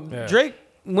wrong. Yeah. Drake,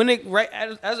 when it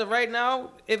as of right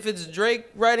now, if it's Drake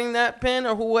writing that pen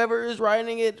or whoever is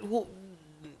writing it,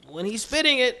 when he's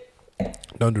spitting it,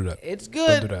 don't do that. It's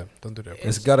good. Don't do that.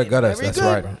 It's gotta. That's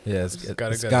good. right. Yeah, it's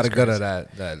gotta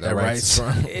that rights.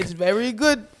 It's very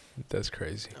good. That's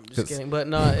crazy. I'm just kidding, but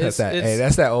no, it's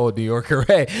that's that old New Yorker.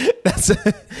 Hey,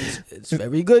 it's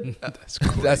very good. That's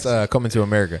crazy. That's Coming to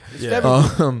America.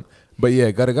 Yeah. But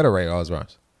yeah, gotta write all his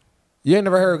rhymes. You ain't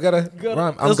never heard gotta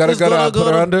rhyme? I'm gotta I'll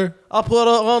put her under. I'll put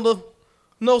her under.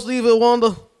 No Stevie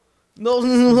Wonder. No.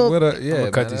 I'm gonna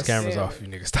cut these cameras off. You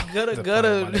niggas stop.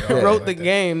 Gotta wrote the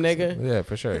game, nigga. Yeah,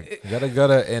 for sure.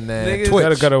 Gotta and then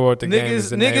Twitch. Gotta wrote the game.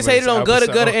 Niggas hated on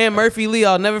Gotta and Murphy Lee.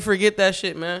 I'll never forget that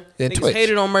shit, man. And niggas Twitch.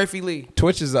 Hated on Murphy Lee.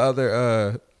 Twitch is the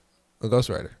other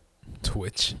ghostwriter.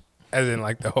 Twitch. As in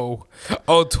like the whole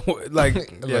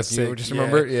yes, you just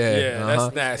remember? Yeah,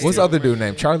 that's nasty. What's the other dude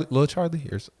named? Lil Charlie?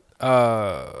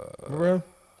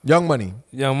 Young Money.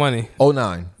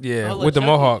 09. Yeah, with the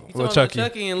mohawk. Lil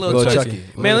Chucky. Lil Chucky.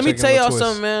 Man, let me tell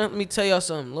y'all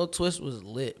something, Lil Twist was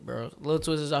lit, bro. Lil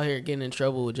Twist is out here getting in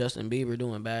trouble with Justin Bieber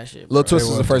doing bad shit, bro. Lil Twist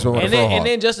was the first one with and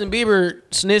then Justin Bieber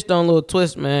snitched on Lil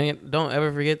Twist, man. Don't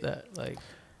ever forget that. Like,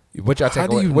 What y'all take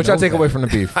away? What y'all take away from the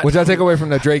beef? What y'all take away from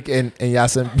the Drake and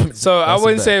Yasin? So I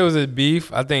wouldn't say it was a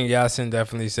beef. I think Yasin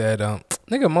definitely said,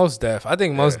 nigga, Mos Def. I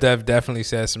think Mos Def definitely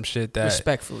said some shit that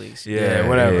respectfully. Yeah,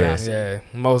 whatever. Yeah,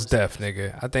 Mos Def,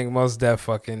 nigga. I think Mos Def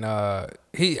fucking I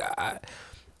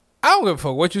don't give a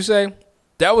fuck what you say.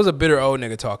 That was a bitter old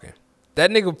nigga talking.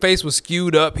 That nigga face was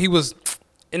skewed up. He was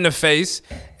in the face,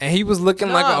 and he was looking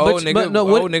like an old nigga.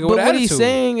 But what he's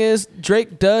saying is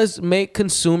Drake does make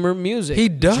consumer music. He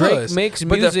does. Drake makes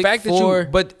music the fact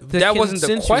that wasn't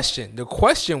the question. The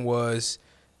question was,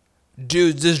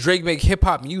 dude, does Drake make hip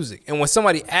hop music? And when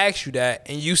somebody asks you that,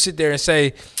 and you sit there and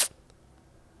say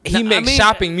he makes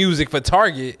shopping music for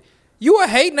Target, you a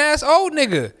hating ass old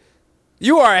nigga.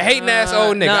 You are a hating ass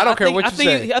old nigga. I don't care what you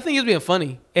say. I think he's being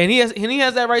funny, and he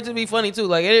has that right to be funny too.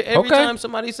 Like every time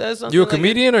somebody says something, you a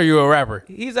comedian or you a rapper?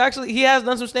 He has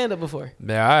done some stand up before.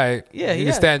 Yeah, all right. Yeah, you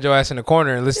can stand your ass in the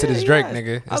corner and listen to this Drake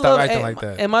nigga and stop acting like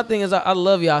that. And my thing is, I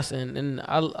love Yasin, and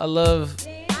I love,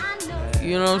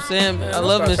 you know what I'm saying? Man, I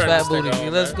love Miss Fat Booty.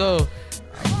 Let's go.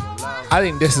 I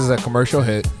think this is a commercial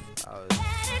hit.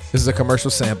 This is a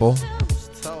commercial sample.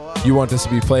 You want this to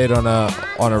be played on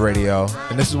a radio,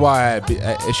 and this is why I had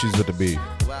issues with the beat.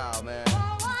 Wow, man.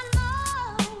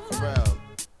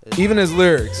 Even his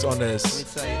lyrics on this.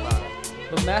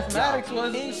 But mathematics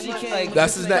was like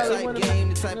that's his next.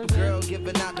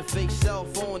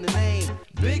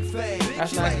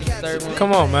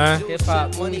 Come on, man. Hip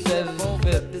hop. When he says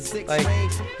like,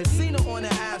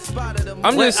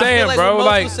 I'm just saying, bro.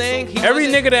 Like every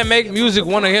nigga that make music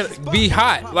wanna be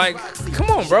hot. Like, come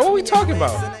on, bro. What we talking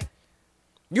about?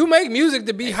 You make music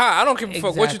to be hot. I don't give a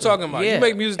fuck what you talking about. Yeah. You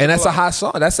make music, and that's a hot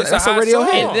song. That's a radio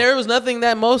hit. And there was nothing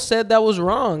that Mos said that was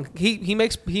wrong. He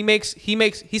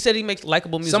said he makes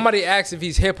likable music. Somebody asked if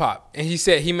he's hip hop, and he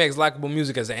said he makes likable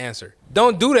music as an answer.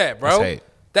 Don't do that, bro.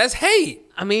 That's hate.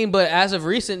 I mean, but as of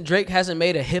recent, Drake hasn't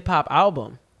made a hip hop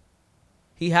album.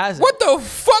 He hasn't. What the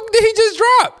fuck did he just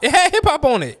drop? It had hip hop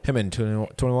on it. Him and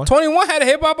 21. 21 had a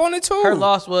hip hop on it too. Her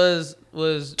Loss was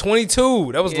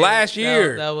 22. That was last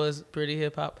year. That was pretty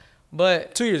hip hop.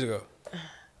 But 2 years ago.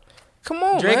 Come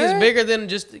on, Drake man. is bigger than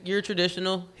just your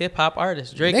traditional hip hop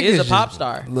artist. Drake is a pop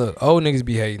star. Look, old niggas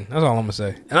be hating. That's all I'm gonna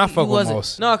say. And I fuck with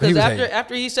most. No, because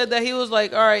after he said that, he was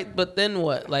like, all right, but then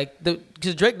what? Like,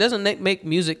 because Drake doesn't make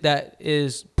music that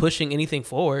is pushing anything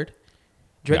forward.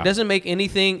 Drake doesn't make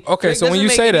anything. Okay, Drake so when you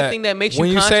say that makes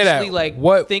you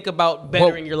consciously think about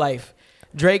bettering your life.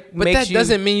 Drake, but that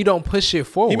doesn't mean you don't push it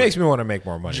forward. He makes me want to make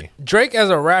more money. Drake as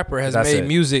a rapper has made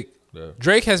music. Yeah.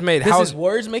 Drake has made Does his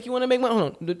words make you want to make money?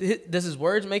 Hold on. Does his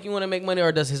words make you want to make money,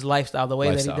 or does his lifestyle, the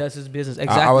way that he does his business?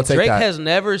 Exactly. I will take Drake that. has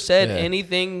never said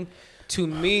anything to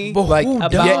me like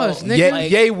about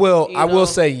Ye will. I will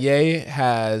say Ye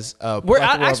has a we're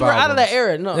out of that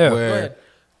era. No, go ahead.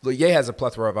 Look, Ye has a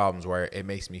plethora of albums where it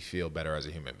makes me feel better as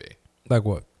a human being. Like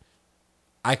what?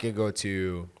 I could go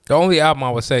to the only album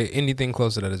I would say anything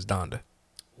closer to that is Donda.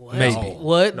 What? Maybe.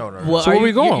 What? No. So where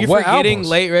we going? You're what forgetting albums?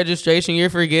 Late Registration.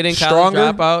 You're forgetting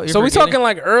Stronger? College Dropout. So we talking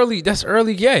like early. That's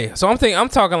early Ye. So I'm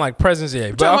talking like presence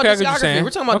Ye. But okay, I get what you're saying.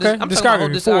 We're talking about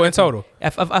discography, full and total.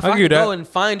 If I can go and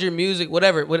find your music,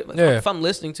 whatever. If I'm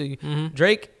listening to you,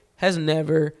 Drake has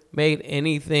never made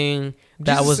anything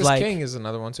that Jesus was is like. King is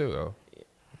another one too, though.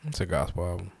 It's a gospel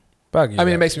album. I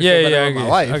mean, it makes me feel better in my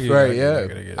life, right?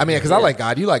 Yeah. I mean, because I like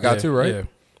God. You like God too, right? Yeah.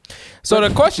 So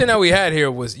the question that we had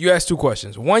here was, you asked two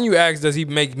questions. One, you asked, does he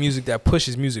make music that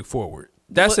pushes music forward?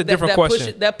 That's a different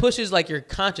question. That pushes like your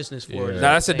consciousness forward.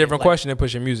 Now, that's a different question than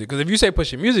pushing music. Because if you say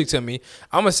pushing music to me,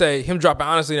 I'm going to say him dropping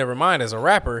Honestly Never Mind as a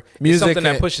rapper is something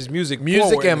that pushes music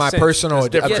forward. And my personal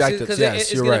objectives.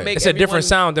 Yes, you're right. It's a different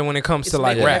sound than when it comes to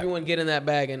like rap. Everyone get in that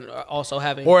bag and also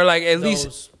having. Or like at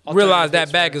least realize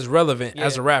that bag is relevant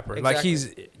as a rapper. Exactly. Like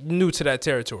he's new to that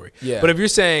territory. Yeah. But if you're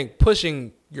saying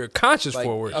pushing your conscious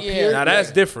forward, now that's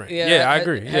different. Yeah, I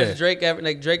agree. Has Drake ever?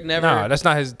 Like Drake never. No, that's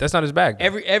not his bag. Though.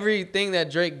 Everything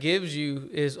that Drake gives you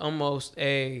is almost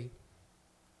a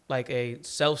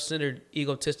self-centered,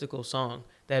 egotistical song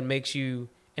that makes you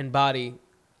embody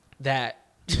that.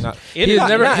 Not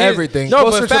everything. No,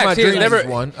 Closer but to My Dreams never, is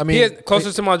one. I mean,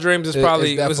 Closer to My Dreams is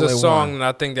probably was a song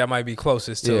that I think that might be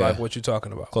closest to like what you're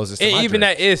talking about. Closest to My even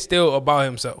Dreams. That is still about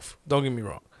himself. Don't get me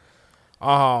wrong.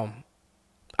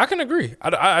 I can agree.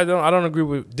 I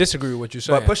don't disagree with what you're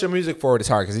saying. But pushing music forward is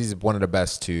hard because he's one of the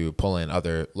best to pull in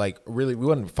other really. We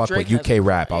wouldn't fuck Drake with UK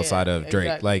rap outside of Drake.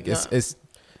 Exactly. Like it's.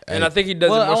 And I think he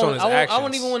does it more on his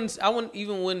actions.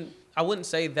 I wouldn't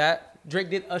say that.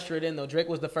 Drake did usher it in though. Drake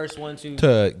was the first one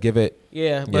to give it.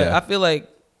 Yeah, but I feel like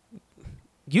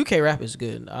UK rap is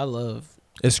good. I love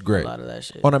It's great. A lot of that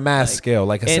shit on a mass scale,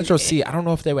 like Central C. I don't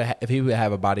know if they would if he would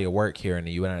have a body of work here in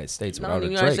the United States not without in a the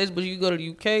Drake. United States, but you go to the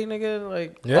UK, nigga,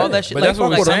 like Yeah, all that shit. but Like, that's what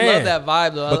like, we're saying. I love that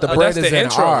vibe though. But the But bread that's is the in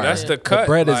intro. our. That's the cut. The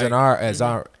bread is like, in our as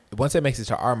our. Once it makes it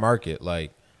to our market,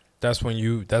 like that's when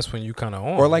you kind of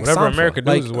on. or like whatever Sanfa. America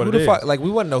does like, is what who it the fuck, is. like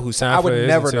we wouldn't know who Sanfa. I Sanfa would is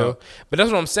never until- know. But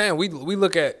that's what I'm saying. We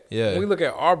look at Yeah. when we look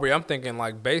at Aubrey. I'm thinking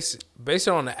like based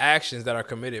on the actions that are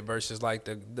committed versus like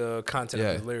the content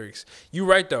of the lyrics. You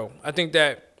right though. I think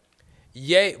that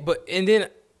and then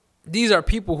these are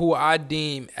people who I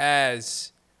deem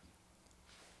as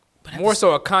more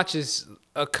so a conscious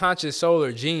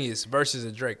solar genius versus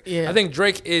a Drake. Yeah. I think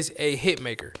Drake is a hit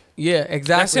maker. Yeah, exactly.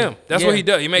 That's him. That's what he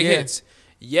does. He makes hits.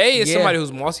 Ye is Yeah. somebody who's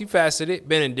multifaceted,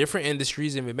 been in different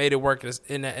industries, and made it work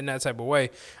in that type of way.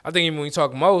 I think even when we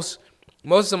talk most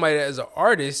of somebody that is an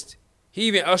artist, he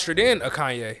even ushered in a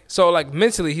Kanye. So like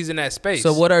mentally, he's in that space.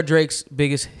 So what are Drake's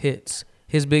biggest hits?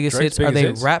 His biggest Drake's hits, are biggest they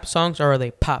hits? rap songs or are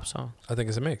they pop songs? I think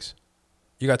it's a mix.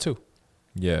 You got two.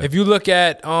 Yeah. If you look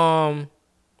at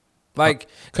like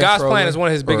God's Plan is one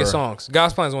of his biggest or- songs.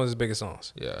 God's Plan is one of his biggest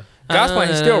songs. Yeah. God's Plan,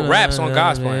 he still raps on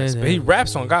God's Plans, but he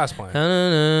raps on God's Plan.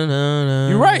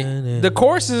 You're right. The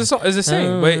chorus is a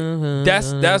sing, but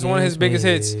that's one of his biggest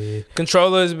hits.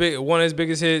 Controller is one of his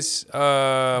biggest hits.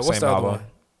 What's Same the other album. one?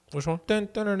 Which one?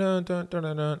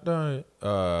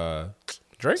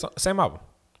 Drake. Same album.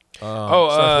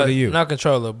 Oh, You. not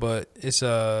Controller, but it's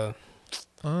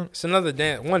another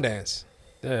dance. One Dance.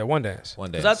 Yeah, One Dance.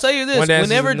 One day. Because I'll tell you this, One Dance is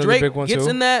whenever another Drake big one, gets too.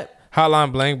 in that,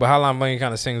 Hotline Bling, but Hotline Bling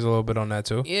kind of sings a little bit on that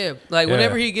too. yeah, like Yeah.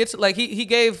 whenever he gets, like he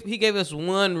gave us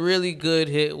one really good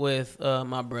hit with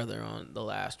my brother on the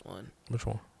last one. Which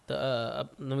one? Let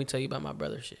me tell you about my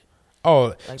brother shit.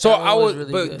 Oh, Like, so that one I was was,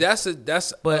 really but good.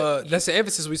 that's But the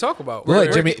emphasis we talk about. Well,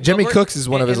 Right. Jimmy Cooks is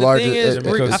one of his and the largest. thing is,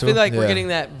 Jimmy Cooks I feel too. like we're Yeah. getting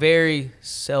that very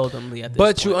seldomly at this point.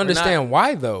 But you We're understand not-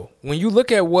 why though? When you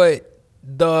look at what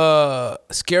the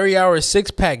Scary Hour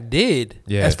 6-pack did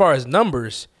Yeah. as far as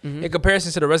numbers in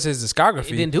comparison to the rest of his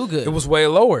discography, It didn't do good. It was way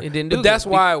lower. It didn't But do that's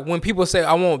good. why when people say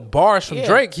I want bars from Yeah.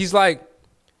 Drake, he's like,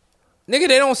 nigga,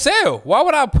 they don't sell. Why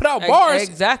would I put out bars?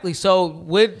 Exactly. So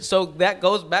that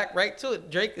goes back right to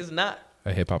it. Drake is not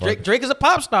A hip hop. Drake is a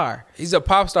pop star, He's a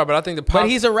pop star, but I think but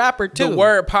he's a rapper too. The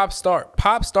word pop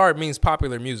star means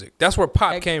popular music. That's where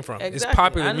pop came from. It's exactly.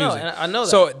 popular I know, music. and I know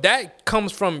that. So that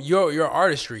comes from your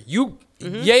artistry.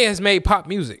 Ye has made pop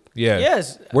music. Yeah.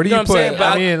 Yes. Where do You know you what I'm saying? put?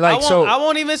 But I mean, I like won't, so. I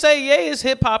won't even say Ye is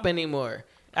hip hop anymore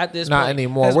at this Not point.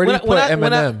 anymore. 'Cause Where do you when put I-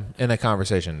 when I- Eminem in a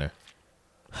conversation there?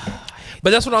 But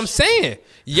that's what I'm saying.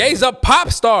 Ye's a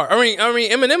pop star. I mean,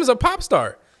 Eminem's a pop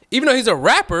star. Even though he's a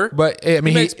rapper, But I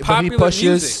mean, makes he popular pushes.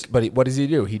 music. But what does he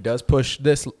do? He does push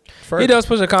this further. he does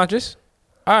push a conscious.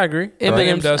 I agree.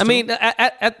 Eminem Eminem's- does. I too. mean,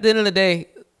 at the end of the day,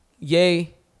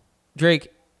 Ye,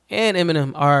 Drake, and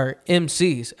Eminem are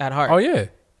MCs at heart. oh yeah.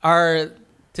 Are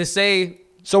to say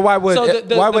So why would so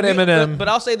why would Eminem? but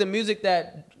I'll say the music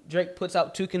that Drake puts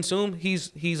out to consume,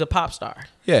 he's a pop star.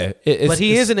 Yeah, But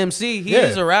he is an MC. He yeah.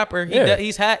 is a rapper. Yeah.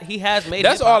 He has made.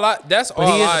 That's hip-hop. all I. That's all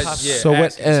he is a I. pop Yeah. So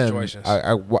ask with in situations.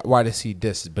 why does he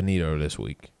diss Benito this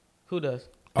week? Who does?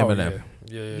 Oh, Eminem.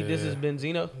 Yeah. He disses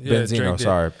Benzino. Yeah, Benzino, Drake did.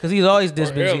 sorry. Because he's always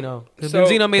dissed Or him. Benzino. Because So-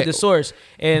 Benzino made the source.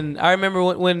 And I remember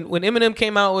when Eminem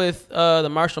came out with the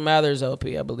Marshall Mathers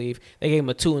LP, I believe, they gave him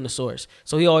a 2 in the source.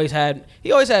 So he always had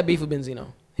beef with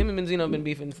Benzino. Him and Benzino have been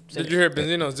beefing. Did you hear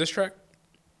Benzino's diss track?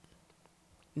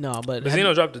 No, but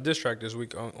Benzino dropped a diss track this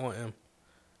week on M.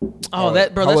 oh, How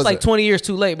that's was like it? 20 years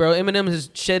too late, bro. Eminem has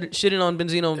shitting on It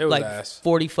Benzino was like ass.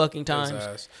 40 fucking It was times.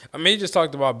 ass. I mean, he just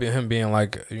talked about him being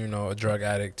like, a drug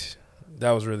addict.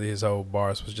 That was really his whole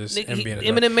bars was just him being a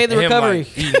drug. Eminem made the and him, recovery.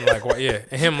 like, eating,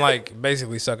 and him like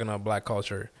basically sucking up black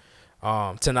culture,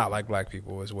 to not like black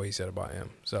people is what he said about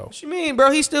him. So What you mean, bro?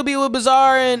 He still be with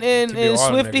Bizarre and to be with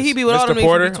all them Swifty. He niggas. be with all them Mr. niggas.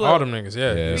 Porter, He be 12. all them niggas.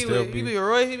 Yeah, Yeah. He be with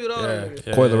Roy. He be with all them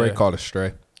niggas. Coil Ray called us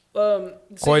stray.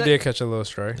 Coy See, did catch a little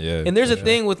stray. Yeah, And there's a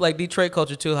thing with like Detroit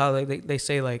culture too, how they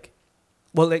say like,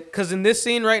 well, like, because in this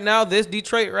scene right now, this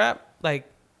Detroit rap, like,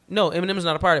 no, Eminem's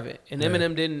not a part of it, and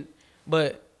Eminem didn't,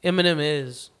 but Eminem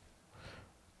is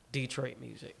Detroit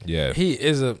music. Yeah, He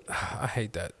is a. I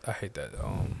hate that.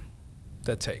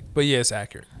 That take. But yeah, it's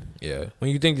accurate. yeah. When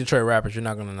you think Detroit rappers, you're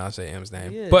not gonna not say M's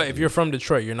name. Yeah. But if you're from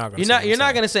Detroit, you're not gonna. You're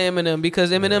not gonna say Eminem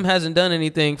because Eminem hasn't done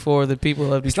anything for the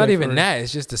people of Detroit. It's not even for- that.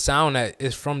 It's just the sound that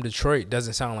is from Detroit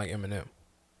doesn't sound like Eminem.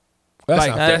 That's Like,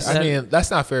 not that's- fair. I mean,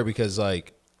 that's not fair because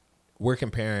like we're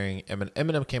comparing Eminem.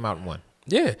 Eminem came out in one.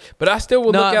 Yeah, but I still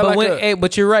would No, look at but like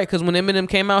but you're right because when Eminem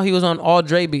came out, he was on all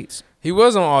Dre beats. He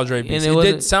was on all Dre beats. It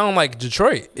didn't sound like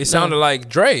Detroit. It sounded like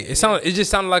Dre. It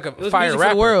just sounded like a fire rapper. For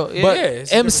the world. Yeah.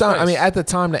 But M sound. I mean, at the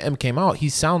time that M came out, he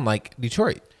sounded like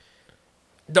Detroit.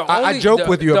 I joke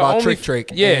with you about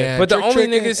Trick. Yeah, but the only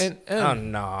niggas.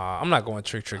 I'm not going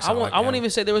Trick. I won't even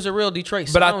say there was a real Detroit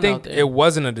sound. But I think it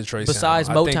wasn't a Detroit sound. Besides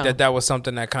Motown. I think that was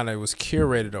something that kind of was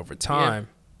curated over time,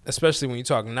 especially when you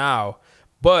talk now.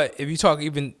 But if you talk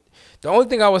even, the only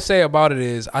thing I would say about it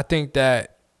is I think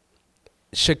that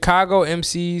Chicago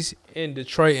MCs and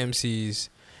Detroit MCs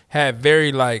had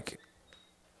very like.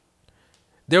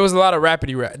 There was a lot of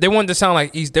rapidy rap. They wanted to sound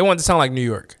like East. They wanted to sound like New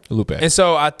York. Lupe. And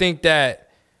so I think that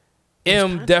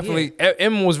M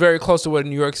was very close to what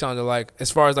New York sounded like, as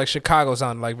far as like Chicago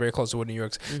sounded like very close to what New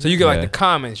York. So you get like the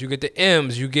Commons, you get the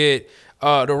M's, you get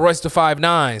the Royce the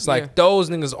 5'9s. Like those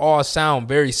niggas all sound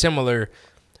very similar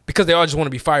because they all just want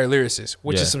to be fire lyricists,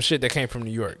 which is some shit that came from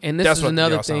New York. And this is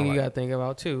another thing you got to think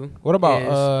about too. What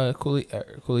about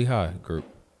Cooley High group?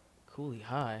 Cooley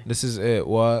High. This is it.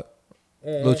 What?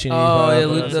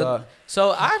 Lucini.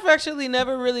 So I've actually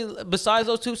never really, besides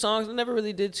those two songs, I never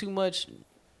really did too much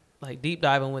like deep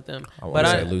diving with them. I want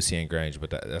to say Lucy and Grange, but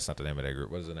that's not the name of that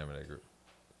group. What is the name of that group?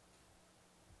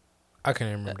 I can't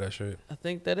even remember that shit. I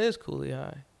think that is Cooley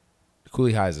High.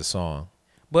 Cooley High is a song.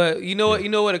 But you know what? You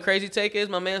know what a crazy take is?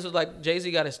 My man was like,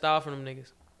 Jay-Z got his style from them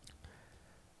niggas.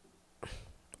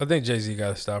 I think Jay-Z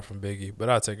got his style from Biggie, but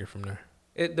I'll take it from there.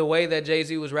 The way that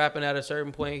Jay-Z was rapping at a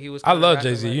certain point, he was. I love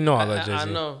Jay-Z. Like, you know I love Jay-Z. I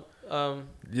know.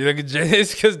 You look at Jay,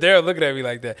 it's because they're looking at me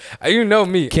like that. You know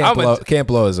me. Camp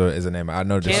Blow is a name. I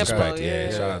know disrespect. Yeah,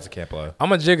 shout out to Camp Blow.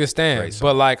 I'm a Jigga stan,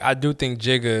 but like I do think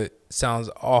Jigga sounds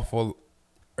awful.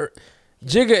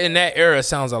 Jigga in that era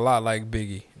sounds a lot like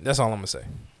Biggie. That's all I'm gonna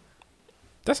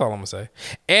say.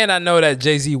 And I know that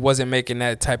Jay-Z wasn't making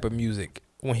that type of music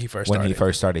when he first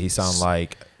started. He sounded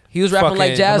like he was rapping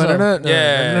like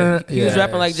Jazzo. He was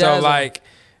rapping like Jazzo. So like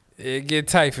it get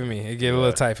tight for me. It get a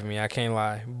little tight for me. I can't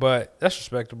lie, but that's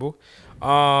respectable.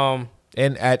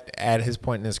 And at his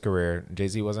point in his career,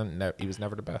 Jay-Z he was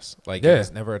never the best. Like there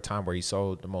was never a time where he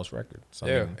sold the most records. So,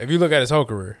 I mean, if you look at his whole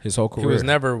career, he was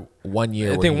never 1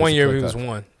 year. I think 1 year he was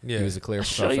one. Yeah, he was a clear. I'll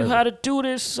show you how to do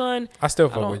this, son. I still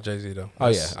fuck with Jay-Z though. Oh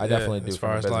yeah, I definitely do. As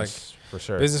far as like for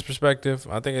sure business perspective,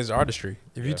 I think it's artistry.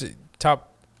 If you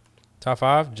top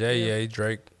 5, Jay,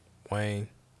 Drake, Wayne,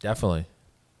 definitely.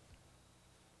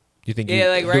 You think?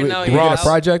 Like right now, he got a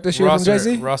project this year from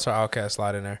Jay-Z? Ross or Outkast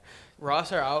slide in there.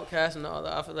 Ross or Outkast? No,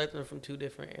 I feel like they're from two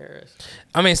different eras.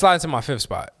 I mean, slide into my 5th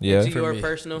spot. Yeah, your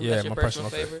personal. Yeah, that's your my personal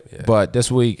favorite. Yeah. But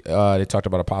this week, they talked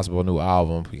about a possible new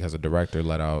album because the director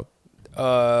let out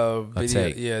a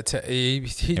take. Yeah, he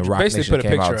and Rock basically Nation put a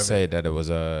came picture out of and said that it was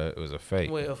a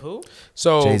fake. Wait, of who?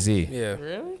 So Jay-Z. Yeah,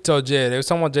 really? So there was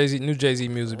someone new Jay-Z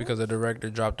music because the director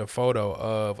dropped a photo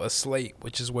of a slate,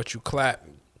 which is what you clap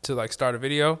to like start a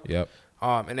video. Yep.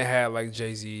 And it had like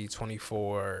Jay-Z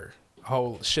 24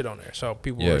 whole shit on there. So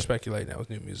people were speculating that was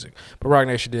new music. But Rock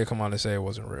Nation did come on and say it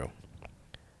wasn't real.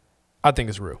 I think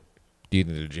it's real. Do you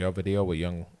think the jail video with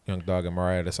Young Dog and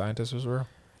Mariah the Scientist was real?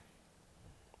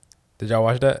 Did y'all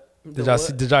watch that? Did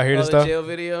y'all hear the stuff? The jail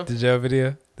video? The jail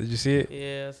video? Did you see it?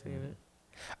 Yeah, I seen it.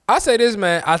 I say this,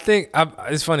 man. I think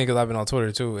it's funny because I've been on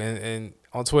Twitter too. And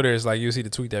on Twitter, it's like you see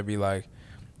the tweet that be like,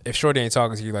 if Shorty ain't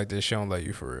talking to you like this, she don't love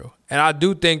you for real. And I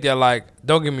do think that, like,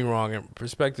 don't get me wrong, in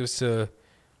perspectives to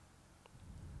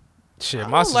shit, I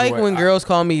don't like when girls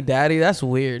call me daddy. That's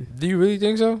weird. Do you really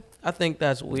think so? I think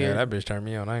that's weird. Yeah, that bitch turned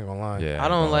me on. I ain't gonna lie. Yeah, I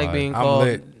don't like being called. I'm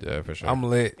lit. Yeah, for sure. I'm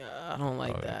lit. I don't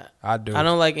like that. I do. I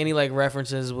don't like any like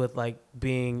references with like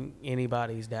being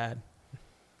anybody's dad.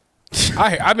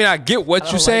 I mean, I get what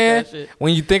you're saying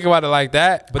when you think about it like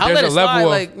that, but there's a level of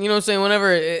like, you know what I'm saying.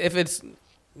 Whenever if it's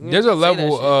there's a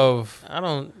level of I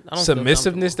don't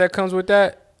submissiveness that comes with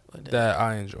that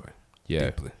I enjoy. Yeah,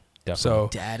 deeply. Definitely. So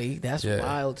daddy, that's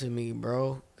wild to me,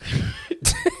 bro.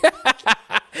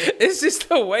 It's just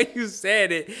the way you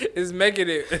said it is making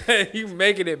it you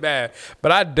making it bad.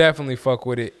 But I definitely fuck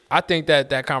with it. I think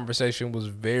that conversation was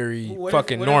very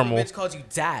fucking normal. What if a bitch calls you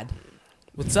dad?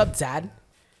 What's up, dad?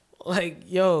 Like,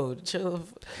 yo, chill.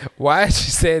 Why did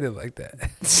she say it like that?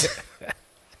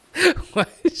 Why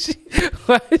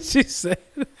did she say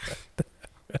it?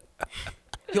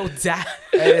 Yo, dad.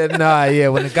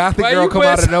 When the gothic girl come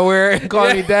out of nowhere and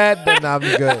call me dad, then I'll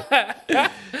be good.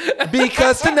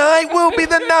 Because tonight will be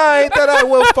the night that I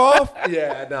will fall.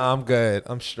 Yeah, no, I'm good.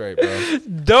 I'm straight, bro.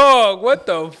 Dog, what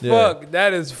the fuck?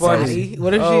 That is funny. Daddy?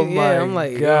 What if she? Yeah, I'm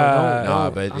like,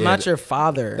 God. I'm not your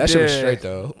father. That shit was straight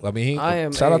though. I mean,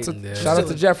 shout out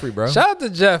to Jeffrey, bro. Shout out to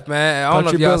Jeff, man. I don't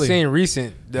know if y'all seen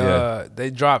recent.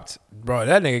 They dropped, bro.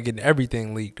 That nigga getting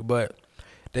everything leaked, but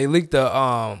they leaked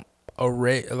the a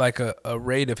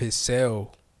raid of his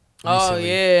cell. Oh recently.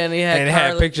 yeah, and he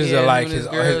had pictures of like his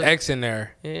ex in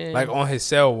there, like on his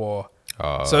cell wall.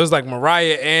 So it's like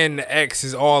Mariah and the ex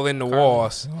is all in the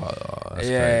walls.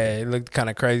 Crazy. It looked kind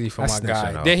of crazy for my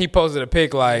guy. Out. Then he posted a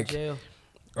pic like, he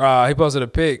posted a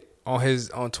pic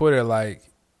on Twitter like,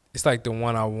 it's like the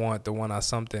one I want, the one I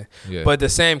something. Yeah. But the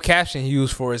same caption he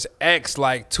used for his ex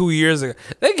like 2 years ago.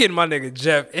 They getting my nigga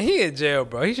Jeff, and he in jail,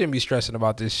 bro. He shouldn't be stressing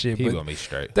about this shit. He gonna be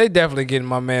straight. They definitely getting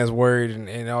my man's worried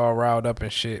and all riled up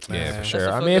and shit, man. Yeah, for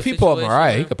sure. I mean, if he pull up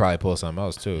Mariah, he could probably pull something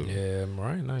else too. Yeah,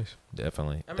 Mariah, nice.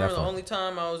 Definitely. I remember the only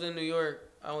time I was in New York,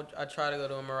 I tried to go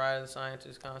to a Mariah the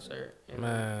Scientist concert.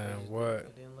 Man,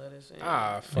 what? They didn't let us in.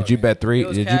 Fuck. Did you bet three? It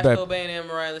was Cash Cobain and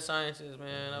Mariah the Scientist,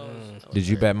 man. Did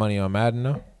you bet money on Madden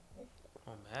though?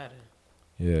 Madden.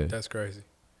 Yeah, that's crazy.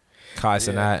 Kai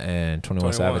Cenat and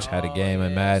 21 Savage had a game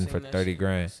in Madden for 30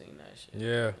 grand.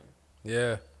 Yeah.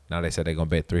 Now they said they're gonna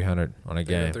bet 300 on a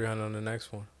game. 300 on the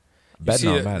next one.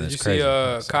 Betting on Madden is crazy.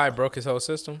 Did you see Kai broke his whole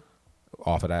system?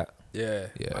 Off of that? Yeah.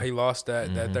 He lost that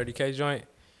 30K joint.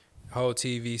 Whole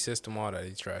TV system, all that.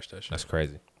 He trashed that shit. That's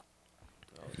crazy.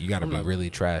 You gotta be really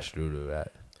trash due to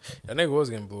that. That nigga was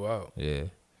getting blew out. Yeah.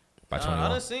 I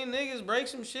done seen niggas break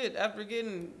some shit after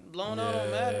getting blown out on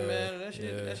Madden, man. That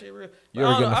shit real. You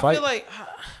ever get in a fight? I feel like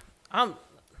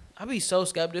I be so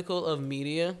skeptical of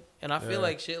media, and I feel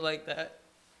like shit like that.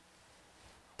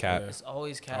 Cap. It's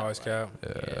always cap. Always cap.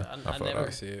 Yeah. I never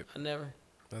see it. I never.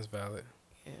 That's valid.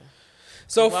 Yeah.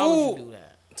 So why food. would you do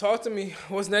that? Talk to me.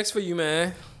 What's next for you,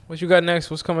 man? What you got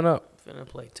next? What's coming up? Finna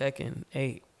play Tekken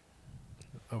 8.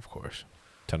 Of course.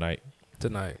 Tonight.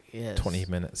 Yes. 20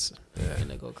 minutes. Yeah.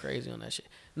 Finna go crazy on that shit.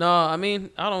 No, I mean,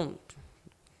 I don't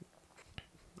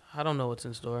know what's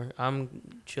in store. I'm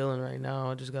chilling right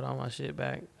now. I just got all my shit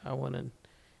back. I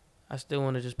still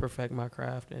want to just perfect my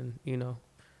craft and,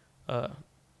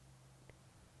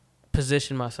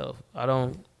 position myself.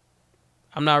 I'm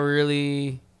not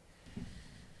really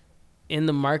in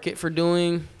the market for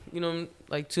doing,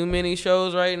 like too many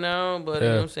shows right now, but you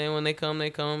know what I'm saying, when they come,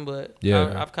 they come. But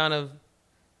I've kind of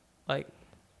like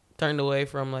turned away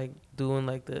from like doing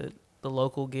like the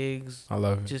local gigs. I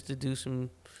love it. Just to do some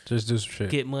shit.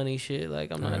 Get money shit.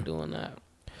 Like I'm not doing that.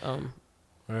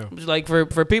 Just like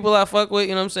for people I fuck with,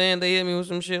 you know what I'm saying, they hit me with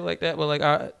some shit like that. But like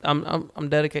I'm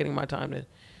dedicating my time to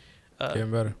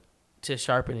getting better. To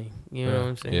sharpening. You know what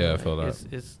I'm saying? Yeah, like, I feel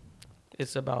that.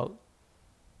 It's about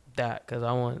that, because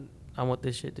I want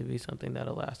this shit to be something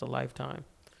that'll last a lifetime.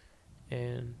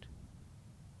 And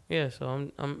yeah, so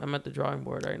I'm at the drawing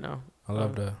board right now. I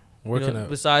love that. Working up.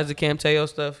 Besides the Camteo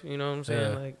stuff, you know what I'm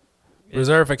saying? Like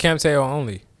reserved for Camteo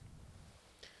only.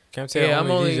 Camteo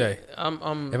only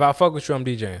DJ. If I fuck with you, I'm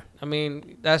DJing. I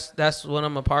mean, that's what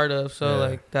I'm a part of. So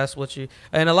like that's what you,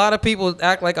 and a lot of people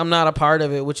act like I'm not a part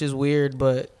of it, which is weird,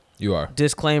 but you are.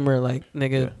 Disclaimer, like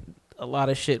nigga, a lot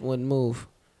of shit wouldn't move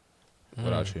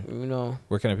without you. You know.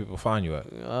 Where can people find you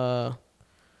at?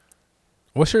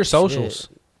 What's your socials?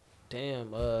 Shit.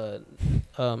 Damn.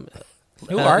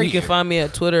 Who are you? You can find me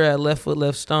at Twitter at Left Foot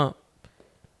Left Stomp.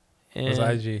 What's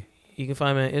IG? You can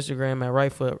find me on Instagram at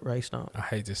Right Foot Right Stomp. I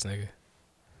hate this nigga.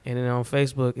 And then on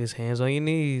Facebook, it's Hands on Your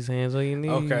Knees, Hands on Your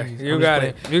Knees. Okay, you got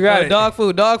it. You got it.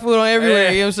 Dogfood on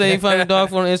everywhere. You know what I'm saying? You find me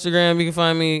Dogfood on Instagram. You can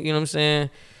find me, you know what I'm saying?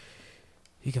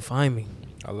 You can find me.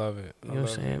 I love it. You know what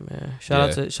I'm saying, man?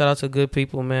 Shout out to good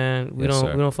people, man. We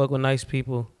don't fuck with nice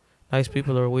people. Nice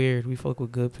people are weird. We fuck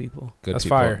with good people. That's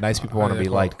people. Fire. Nice people want to be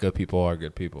liked. Good people are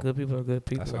good people. Good people are good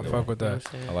people. I fuck with that.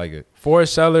 I like it.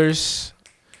 Forest Cellars,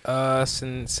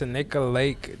 Seneca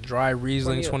Lake Dry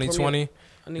Riesling 2020.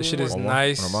 This shit is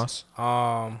nice.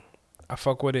 I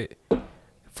fuck with it.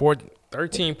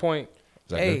 13 point.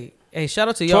 Hey, shout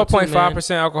out to y'all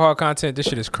 12.5% alcohol content. This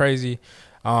shit is crazy.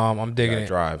 I'm digging it.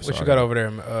 What you got over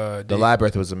there? The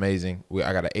Labyrinth was amazing.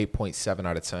 I got an 8.7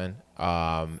 out of 10.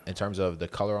 In terms of the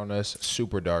color on this,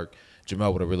 super dark.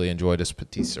 Jamel would have really enjoyed this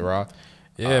Petit Syrah.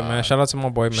 Yeah, man. Shout out to my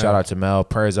boy Mel. Shout out to Mel.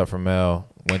 Prayers up for Mel.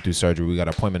 Went through surgery. We got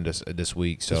an appointment this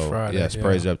week. So Friday, yes,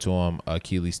 prayers up to him.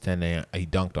 Achilles tendon. He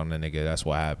dunked on the nigga. That's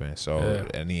what happened. So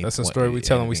that's a story we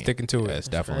telling. We sticking to it. Yes,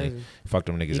 definitely. Fuck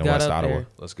them niggas in West Ottawa.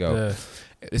 Let's go.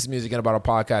 This is Music and About a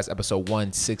Podcast, episode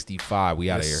 165. We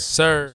out of here. Sir.